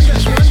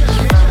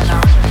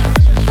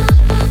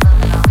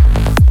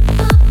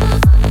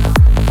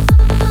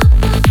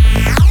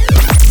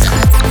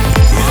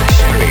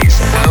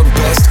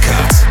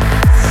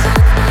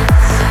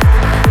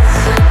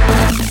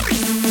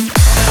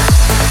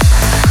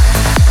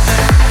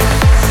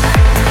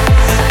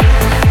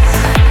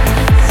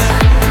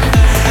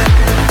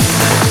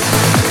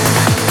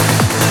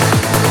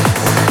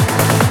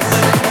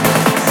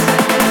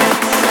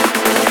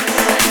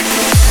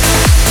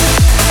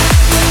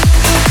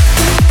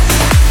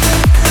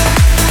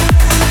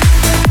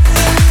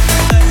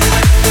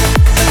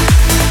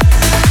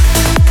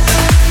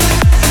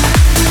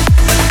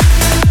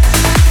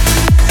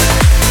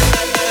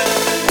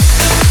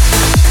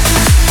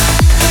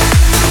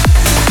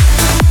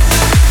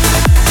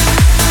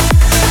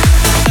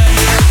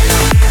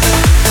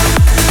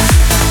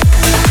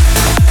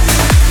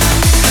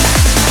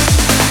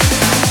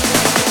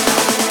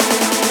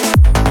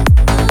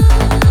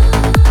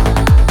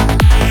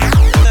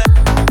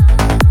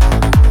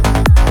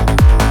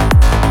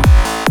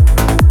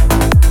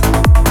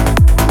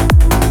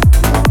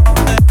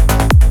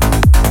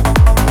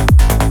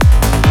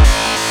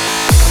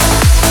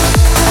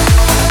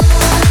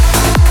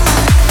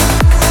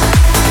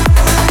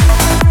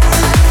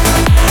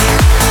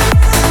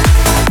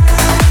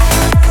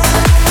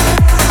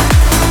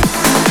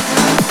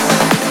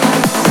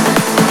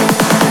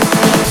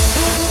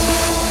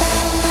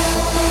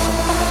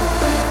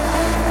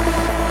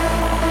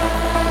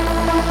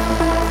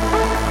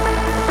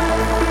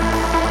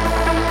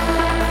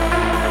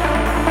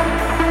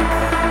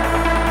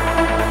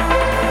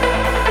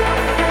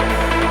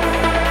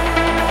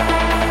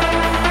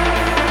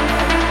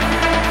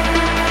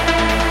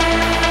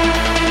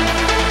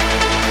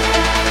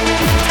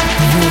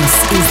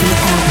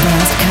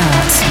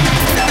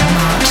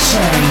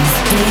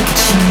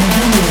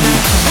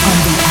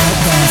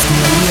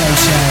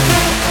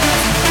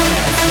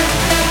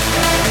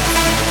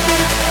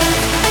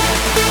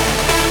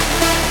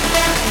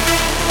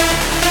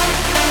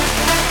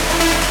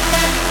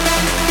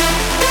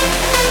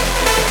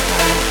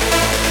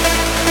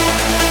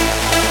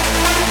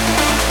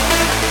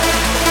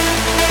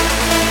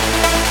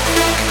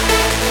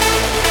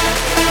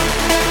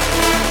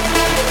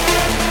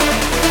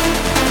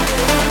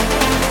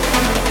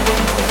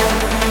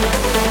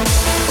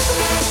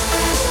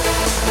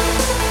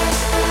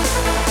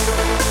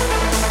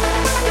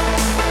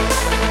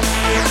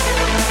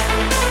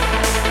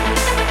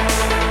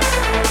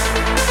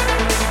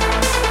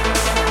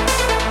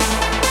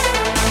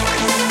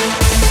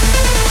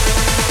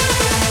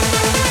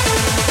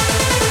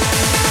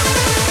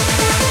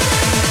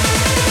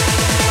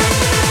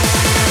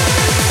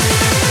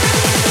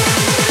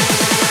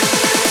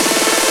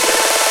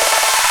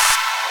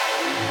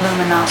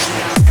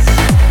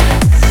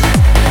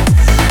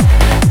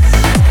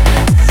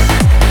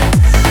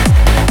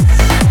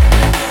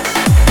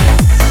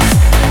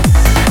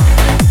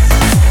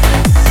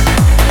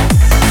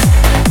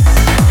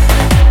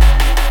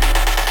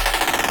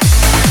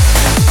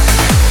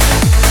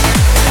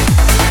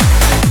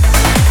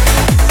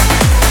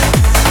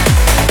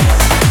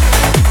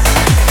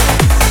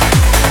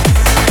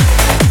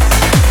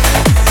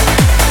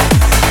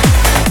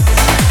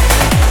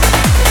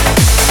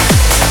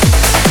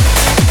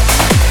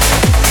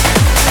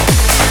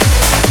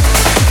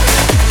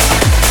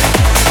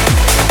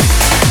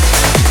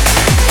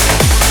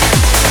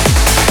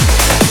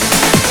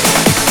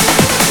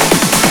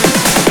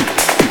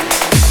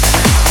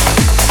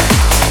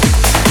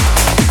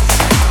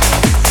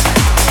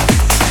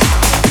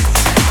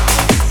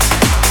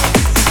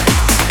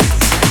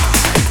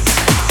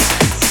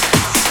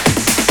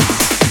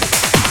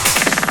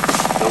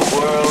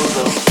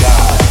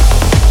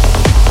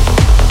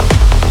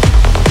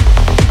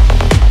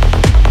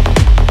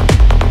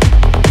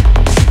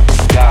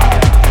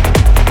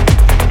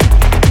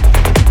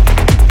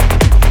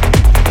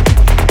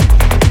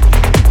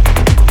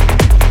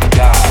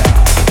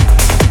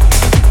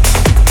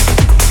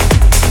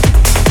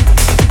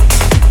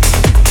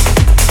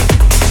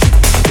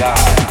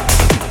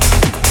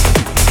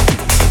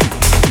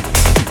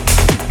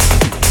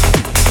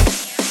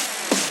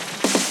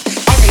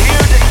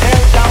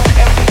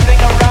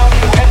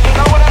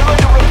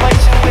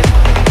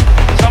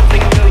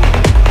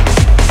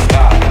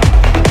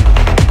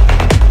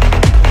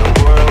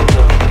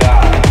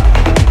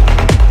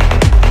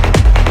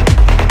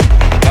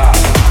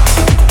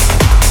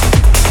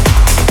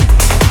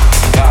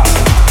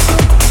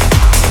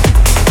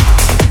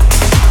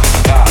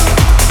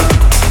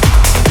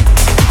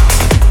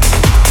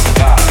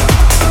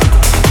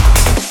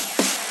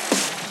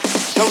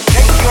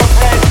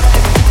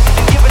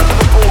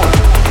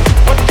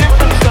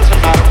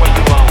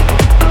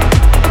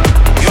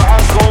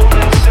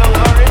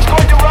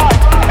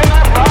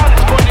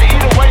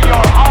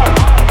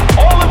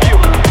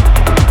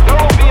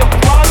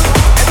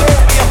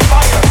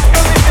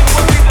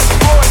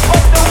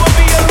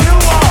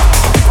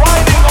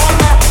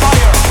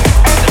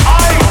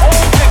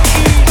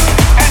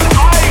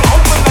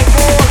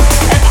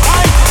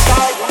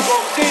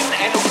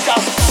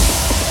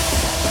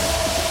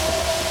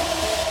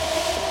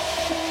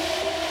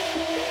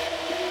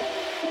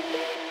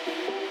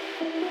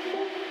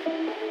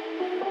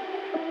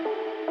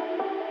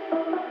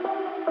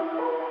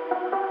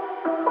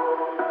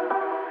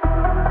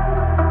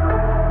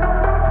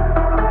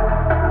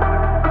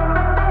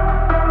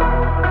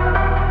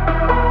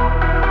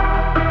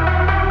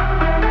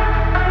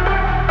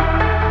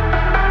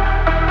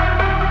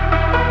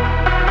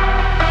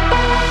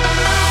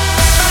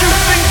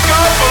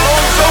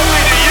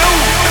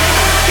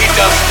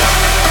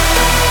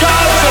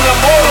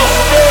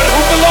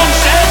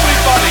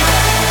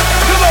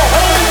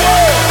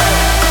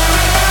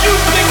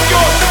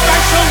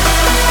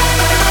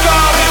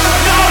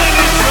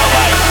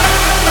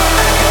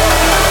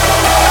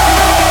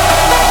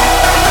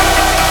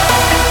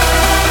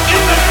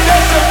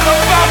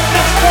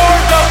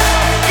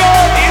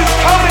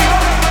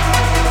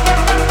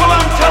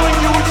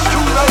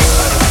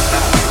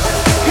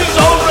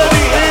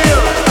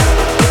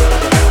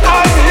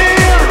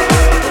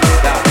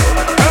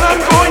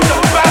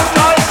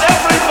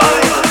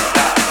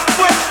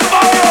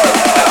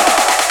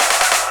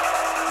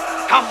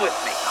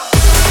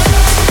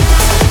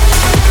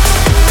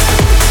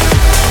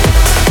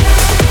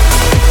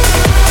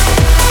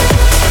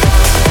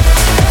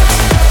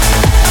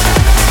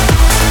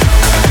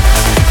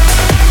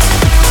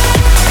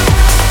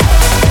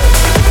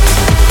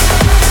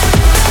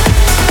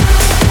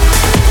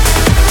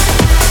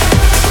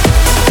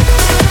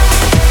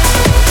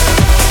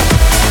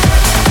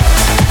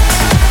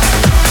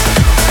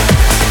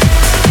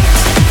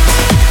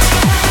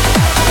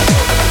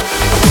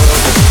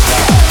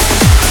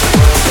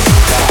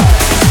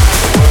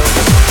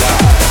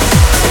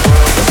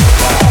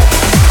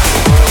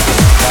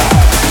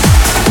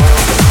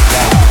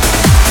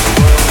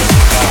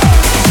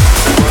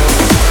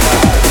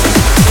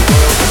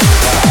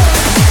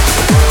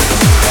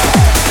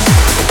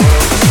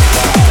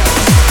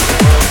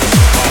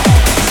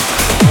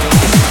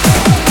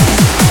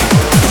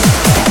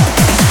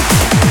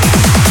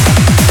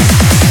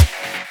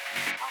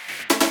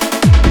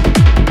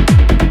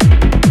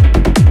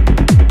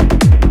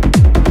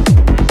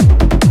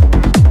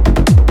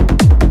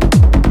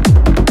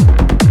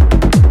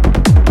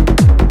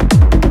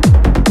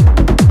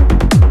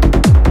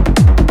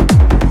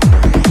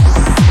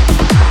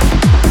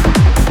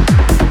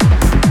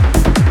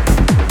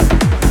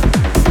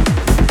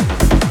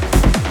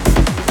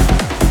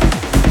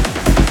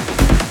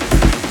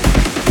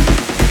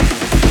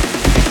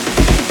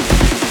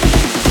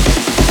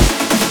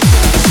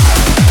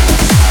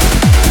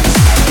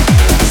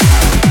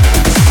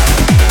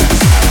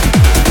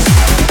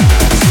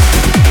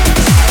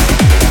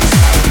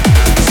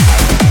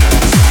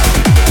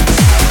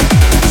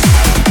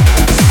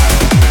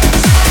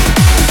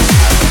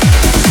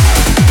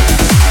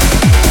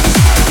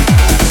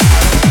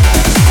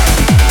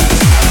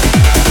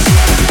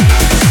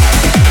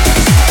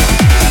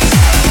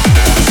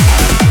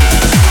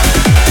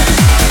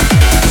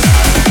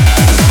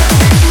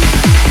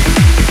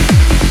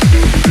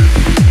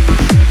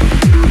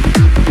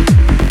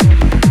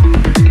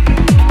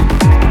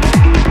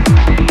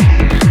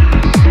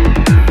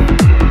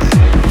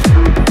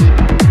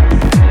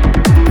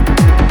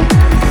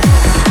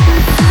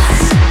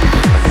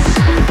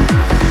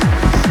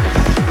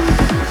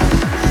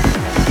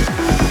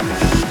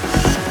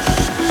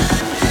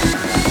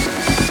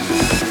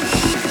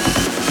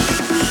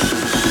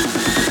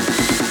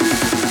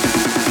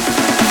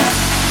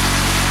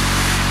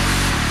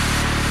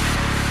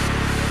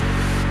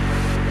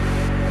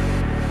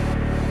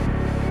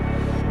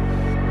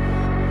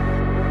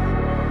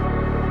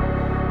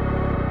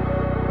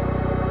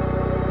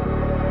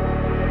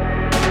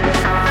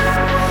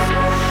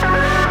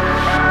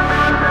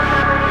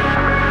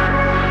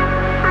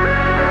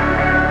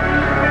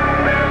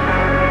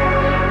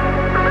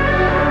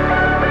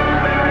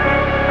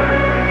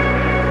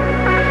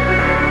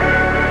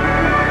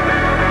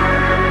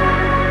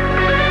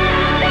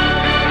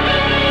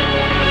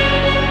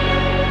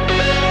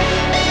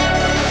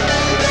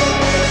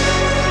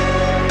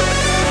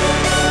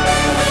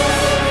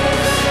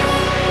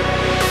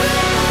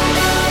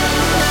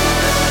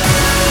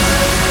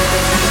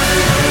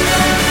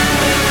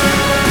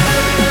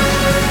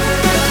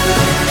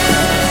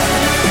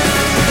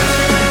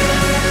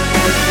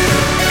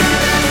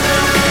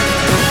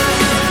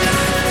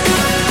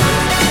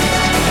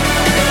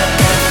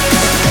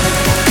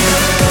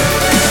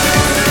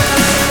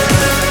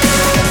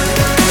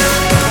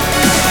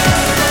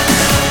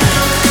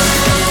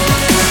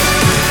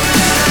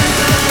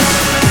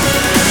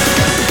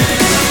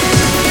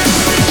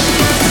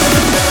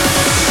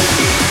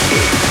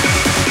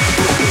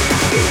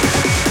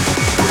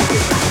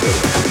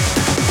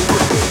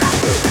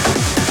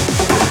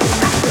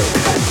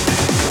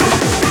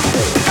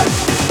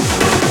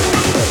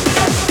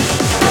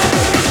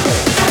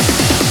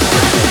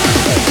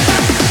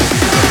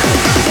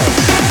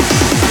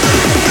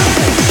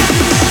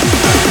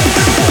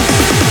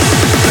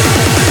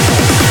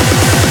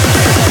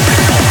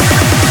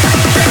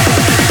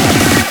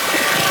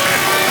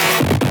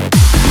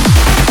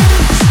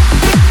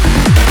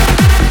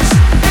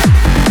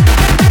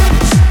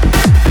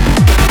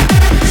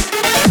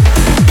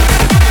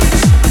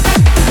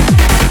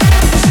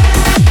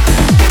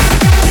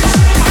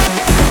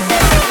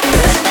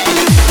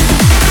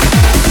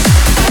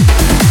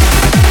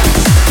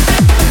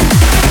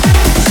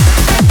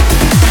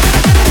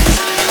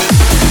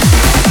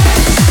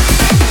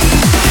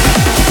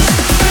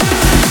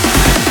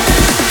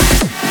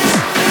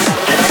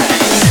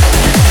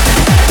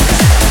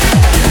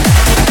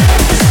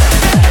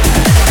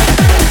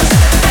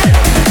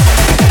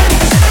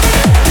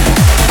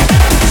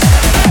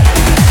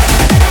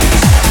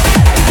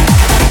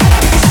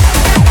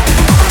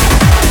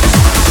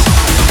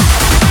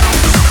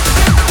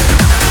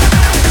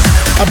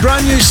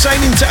 brand new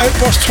signing to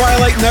Outburst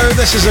Twilight now.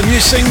 This is a new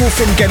single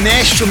from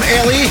Ganesh from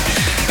LA,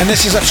 and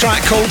this is a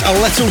track called A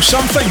Little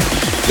Something.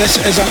 This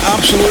is an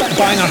absolute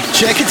banger.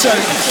 Check it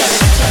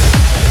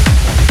out.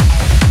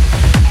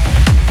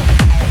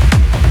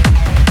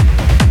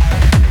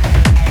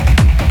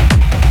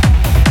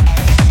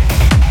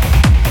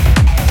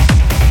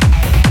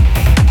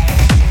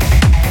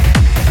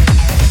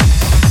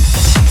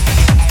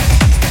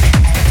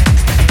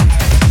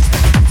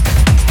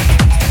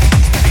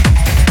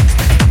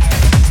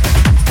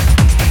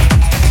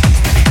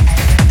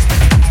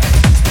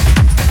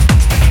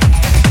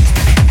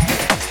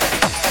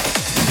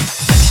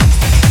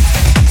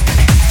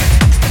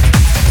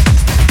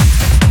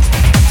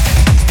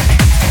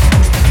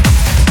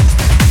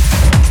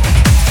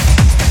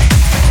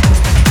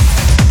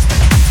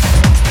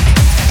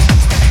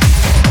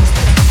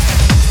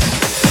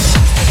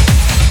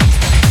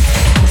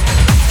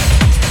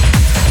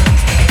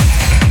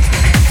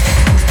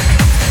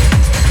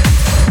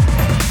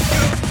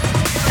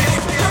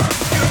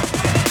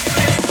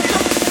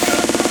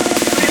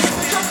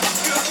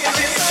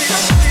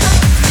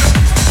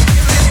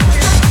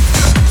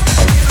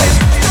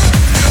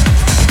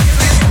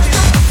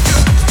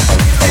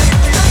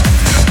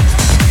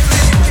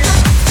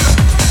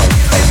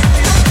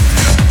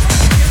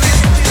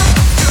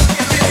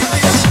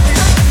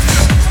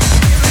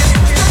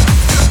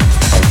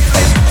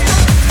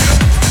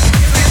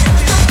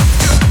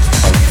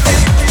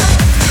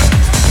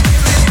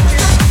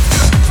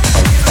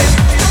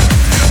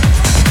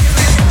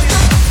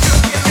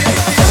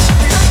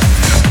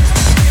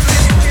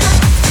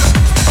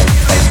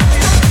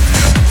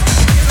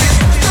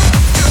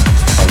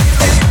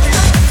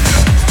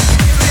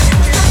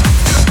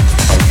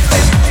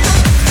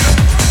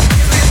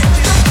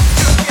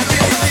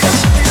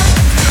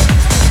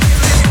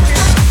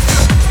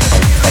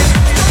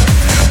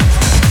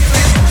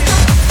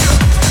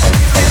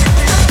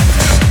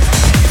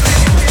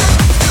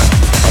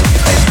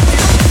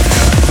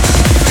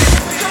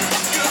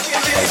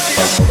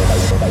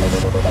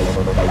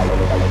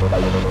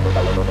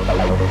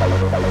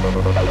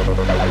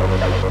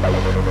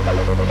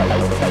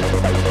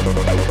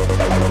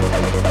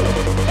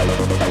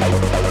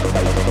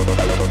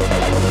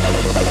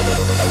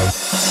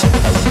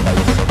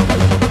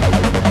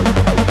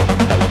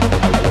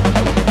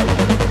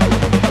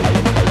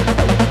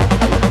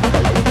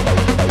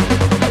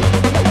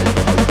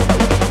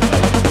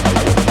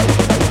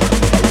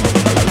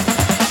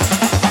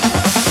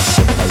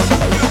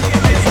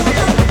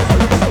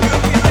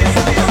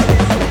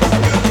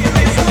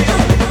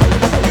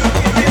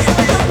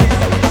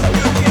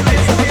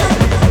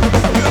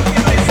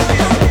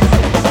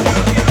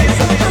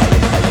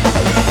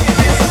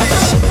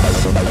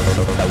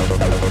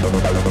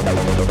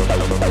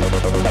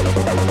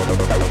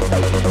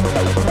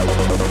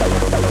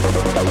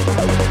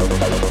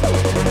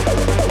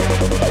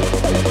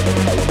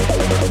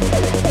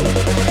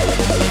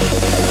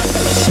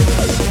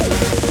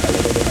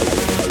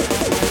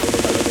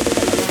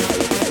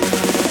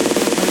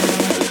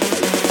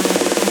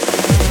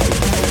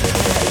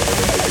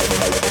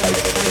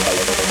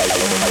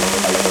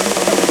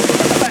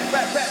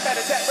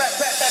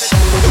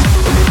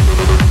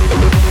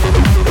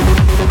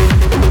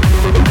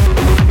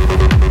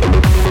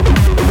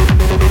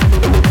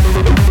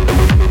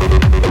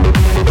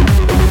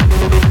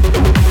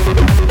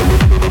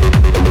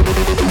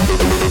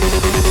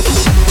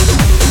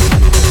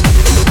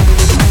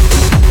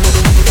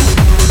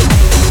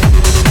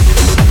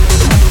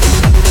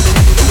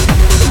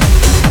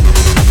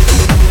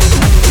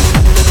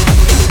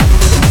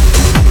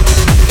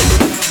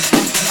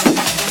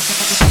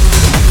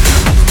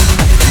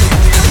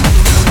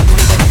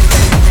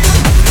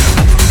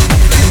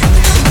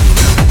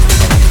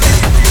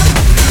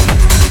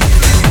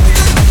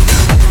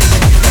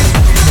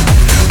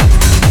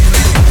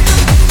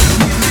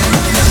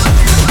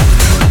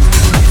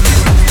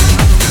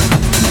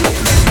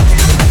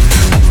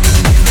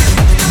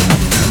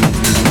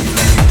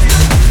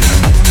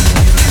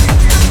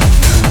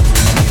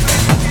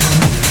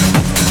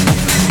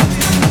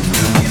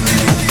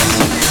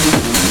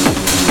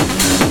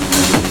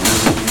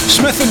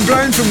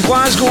 Brown from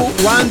Glasgow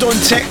land on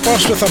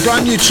Techburst with a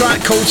brand new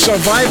track called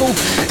Survival.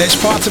 It's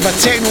part of a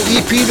techno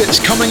EP that's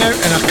coming out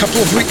in a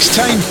couple of weeks'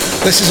 time.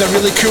 This is a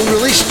really cool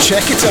release.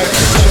 Check it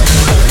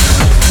out.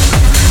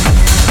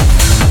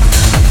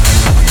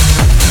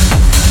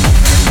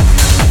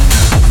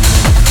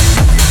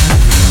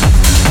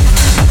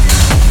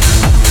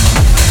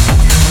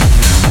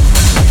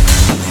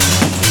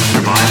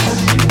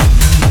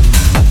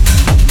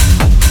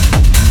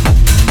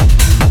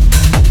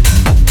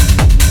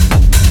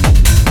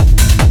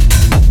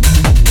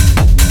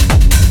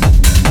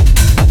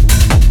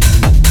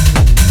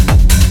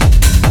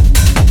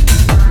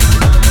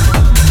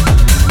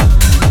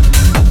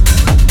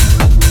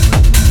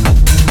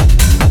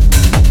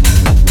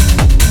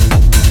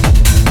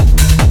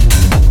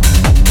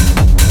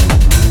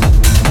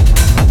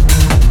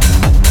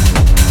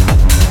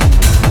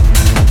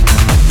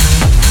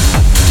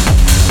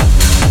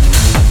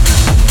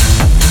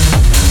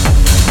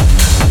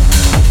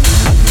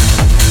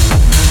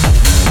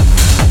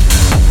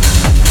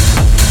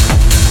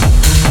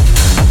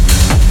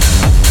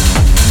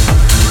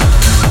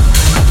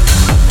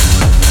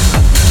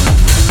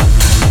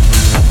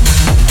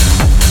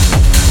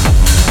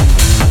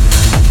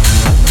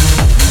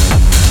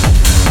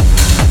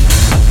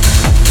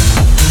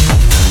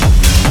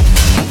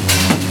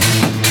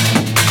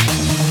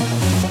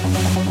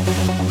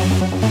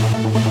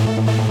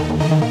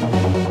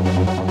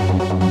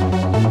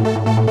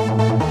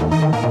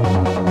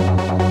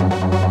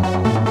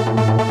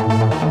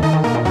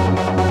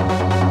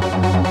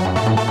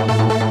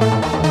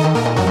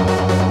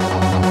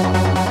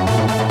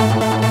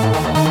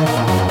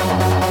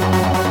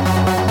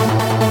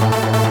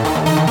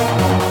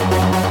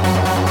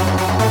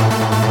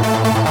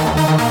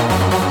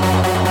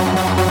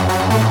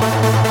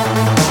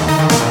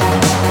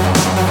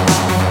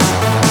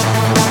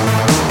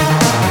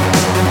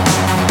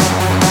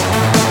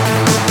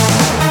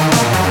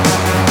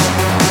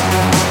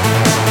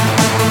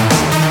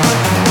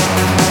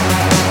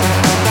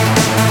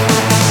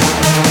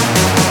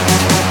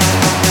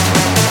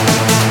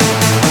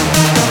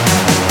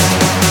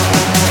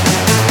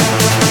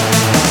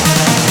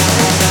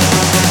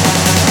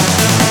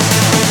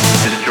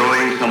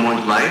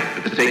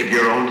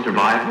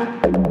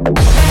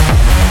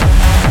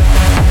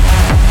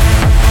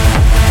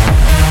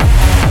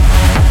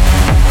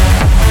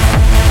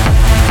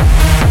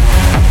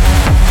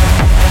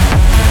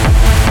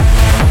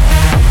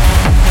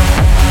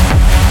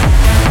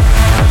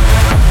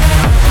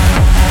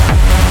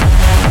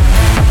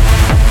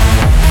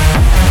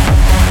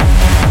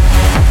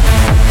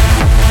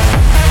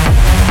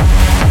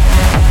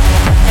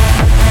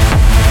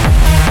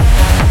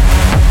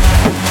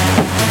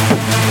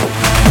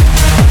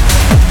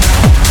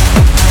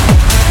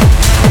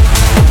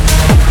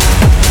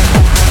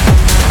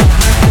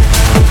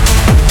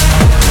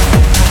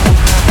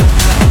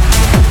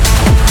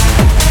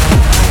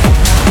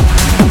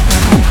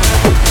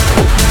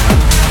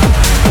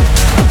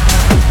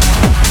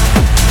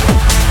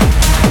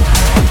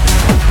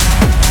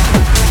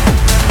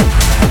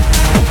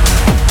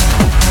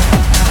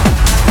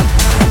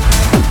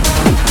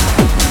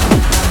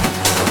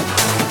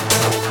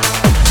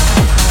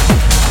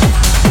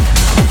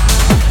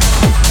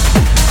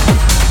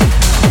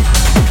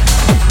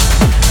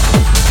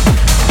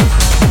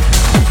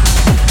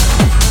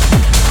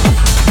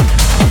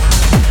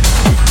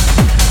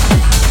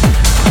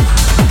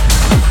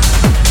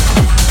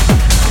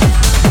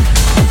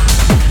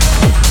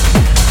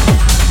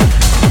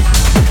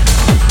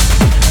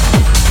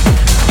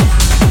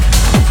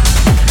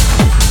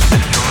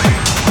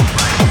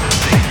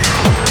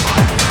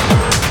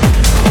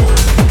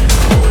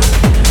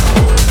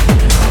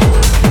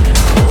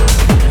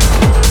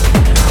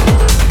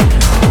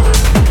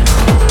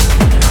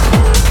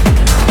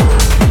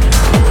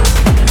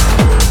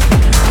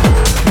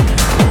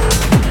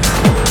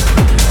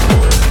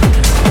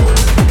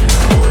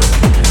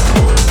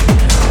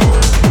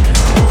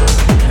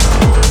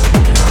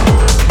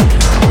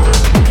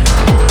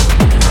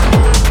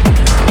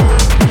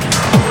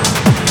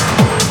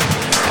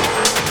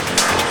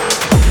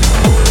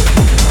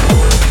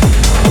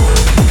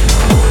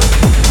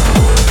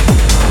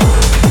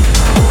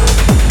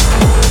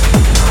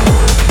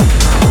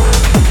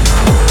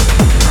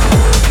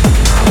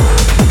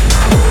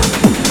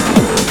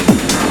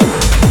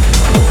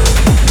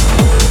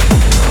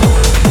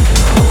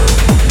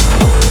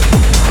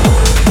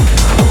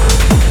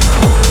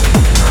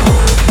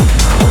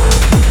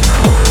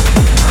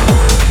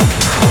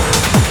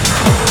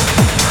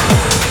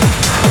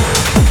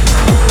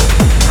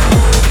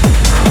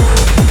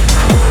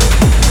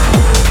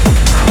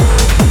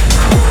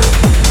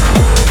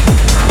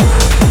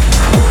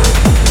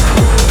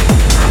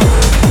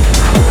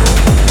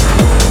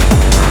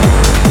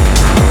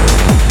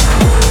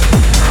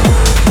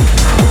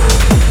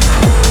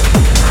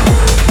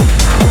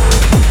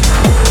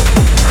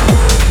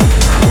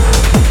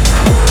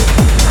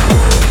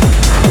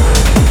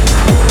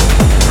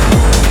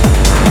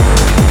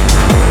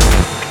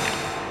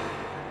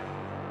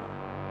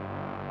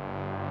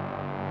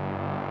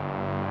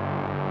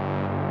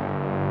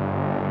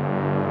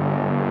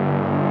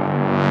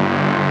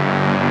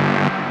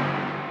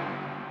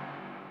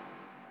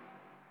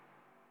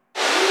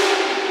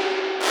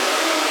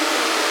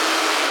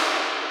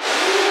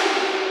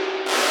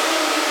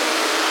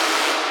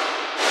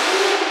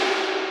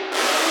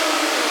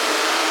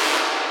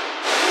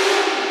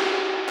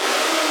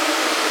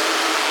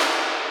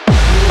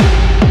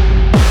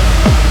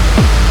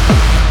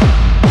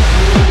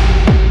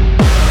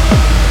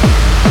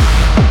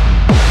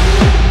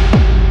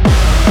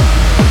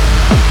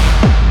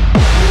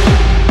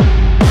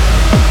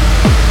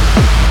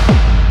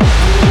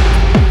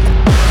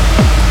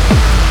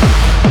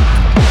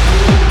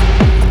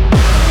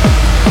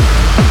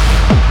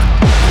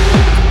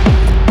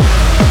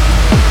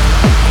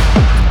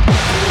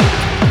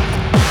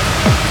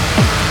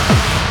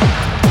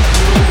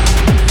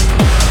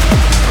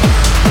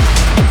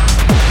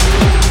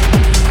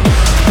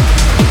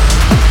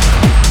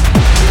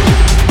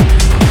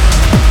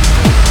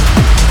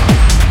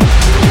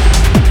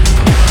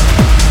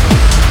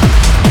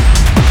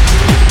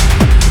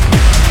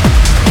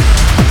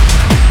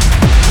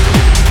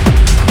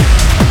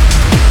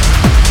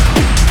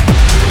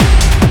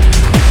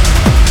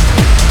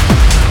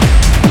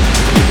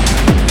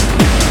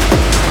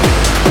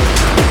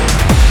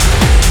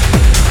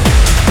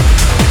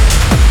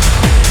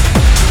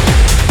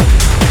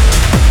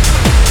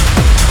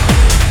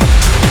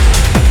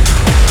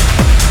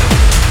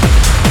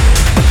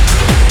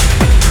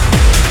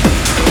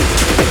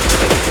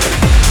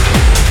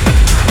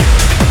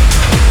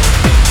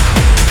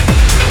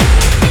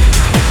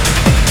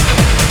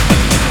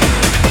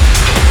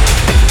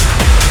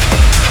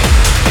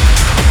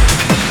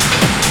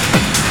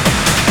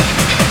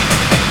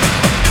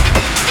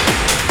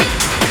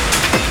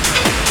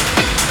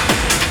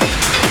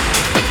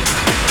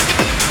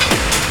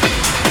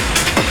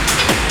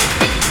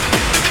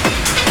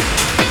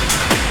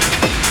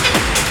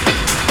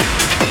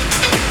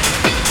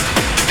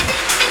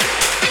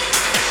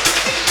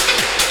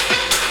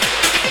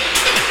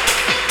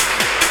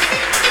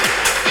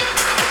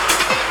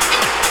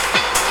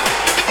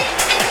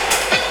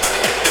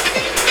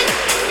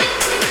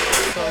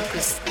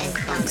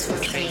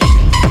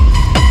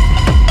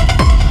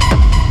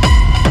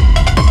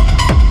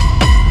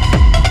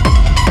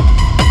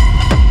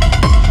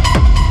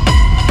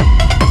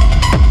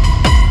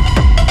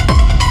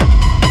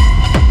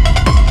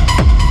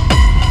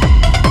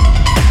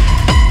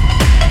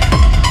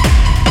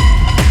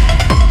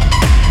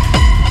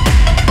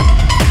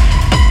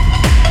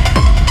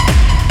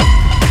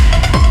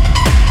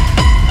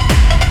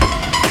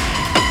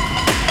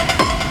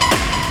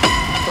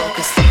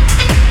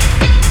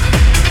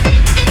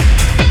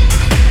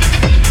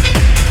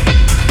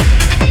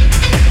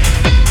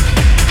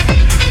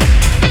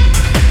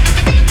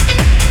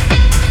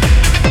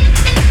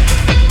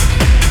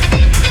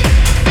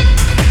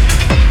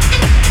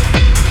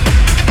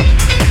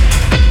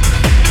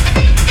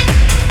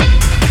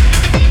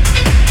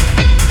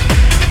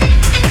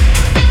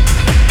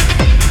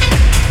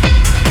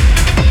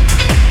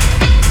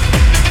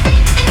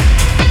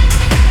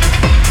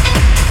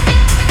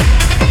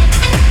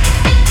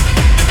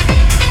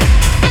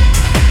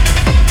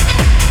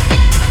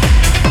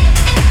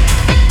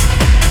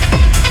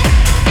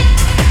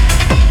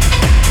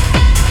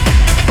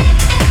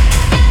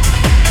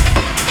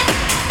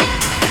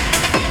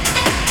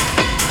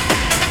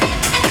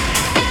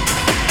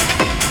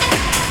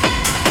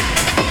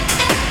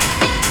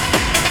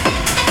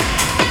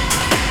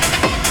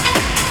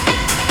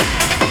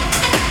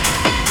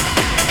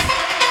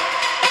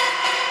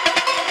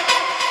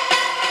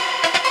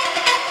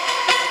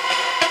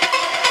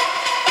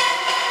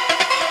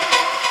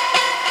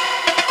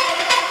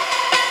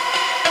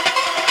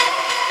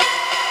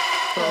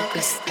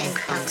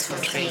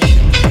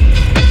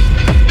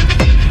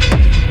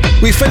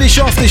 We finish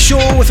off the show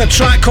with a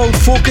track called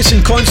Focus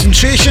and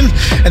Concentration,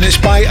 and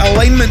it's by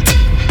Alignment.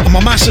 I'm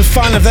a massive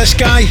fan of this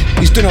guy.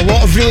 He's doing a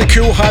lot of really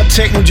cool hard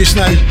techno just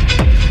now.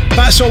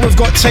 That's all we've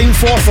got time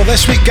for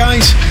this week,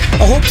 guys.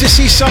 I hope to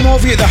see some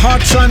of you at the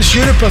Hard Trance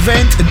Europe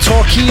event in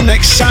Torquay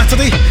next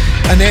Saturday.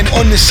 And then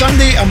on the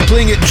Sunday, I'm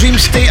playing at Dream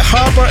State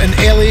Harbour in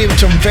LA,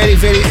 which I'm very,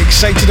 very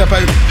excited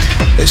about.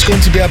 It's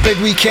going to be a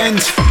big weekend.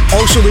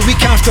 Also, the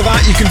week after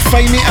that, you can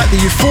find me at the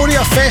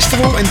Euphoria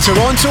Festival in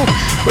Toronto,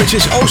 which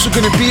is also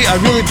going to be a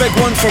really big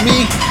one for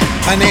me.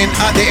 And then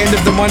at the end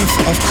of the month,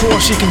 of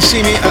course, you can see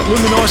me at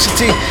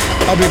Luminosity.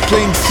 I'll be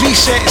playing 3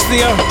 sets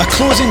there, a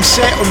closing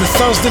set on the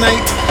Thursday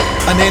night,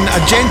 and then a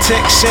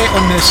Gentex set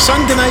on the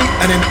Sunday night,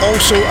 and then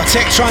also a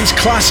Tech Trance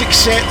Classic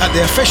set at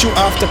the official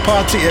after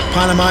party at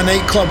Panama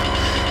Nightclub.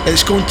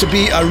 It's going to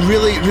be a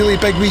really, really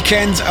big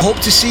weekend. I hope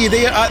to see you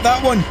there at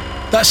that one.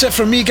 That's it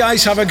from me,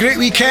 guys. Have a great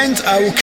weekend. I will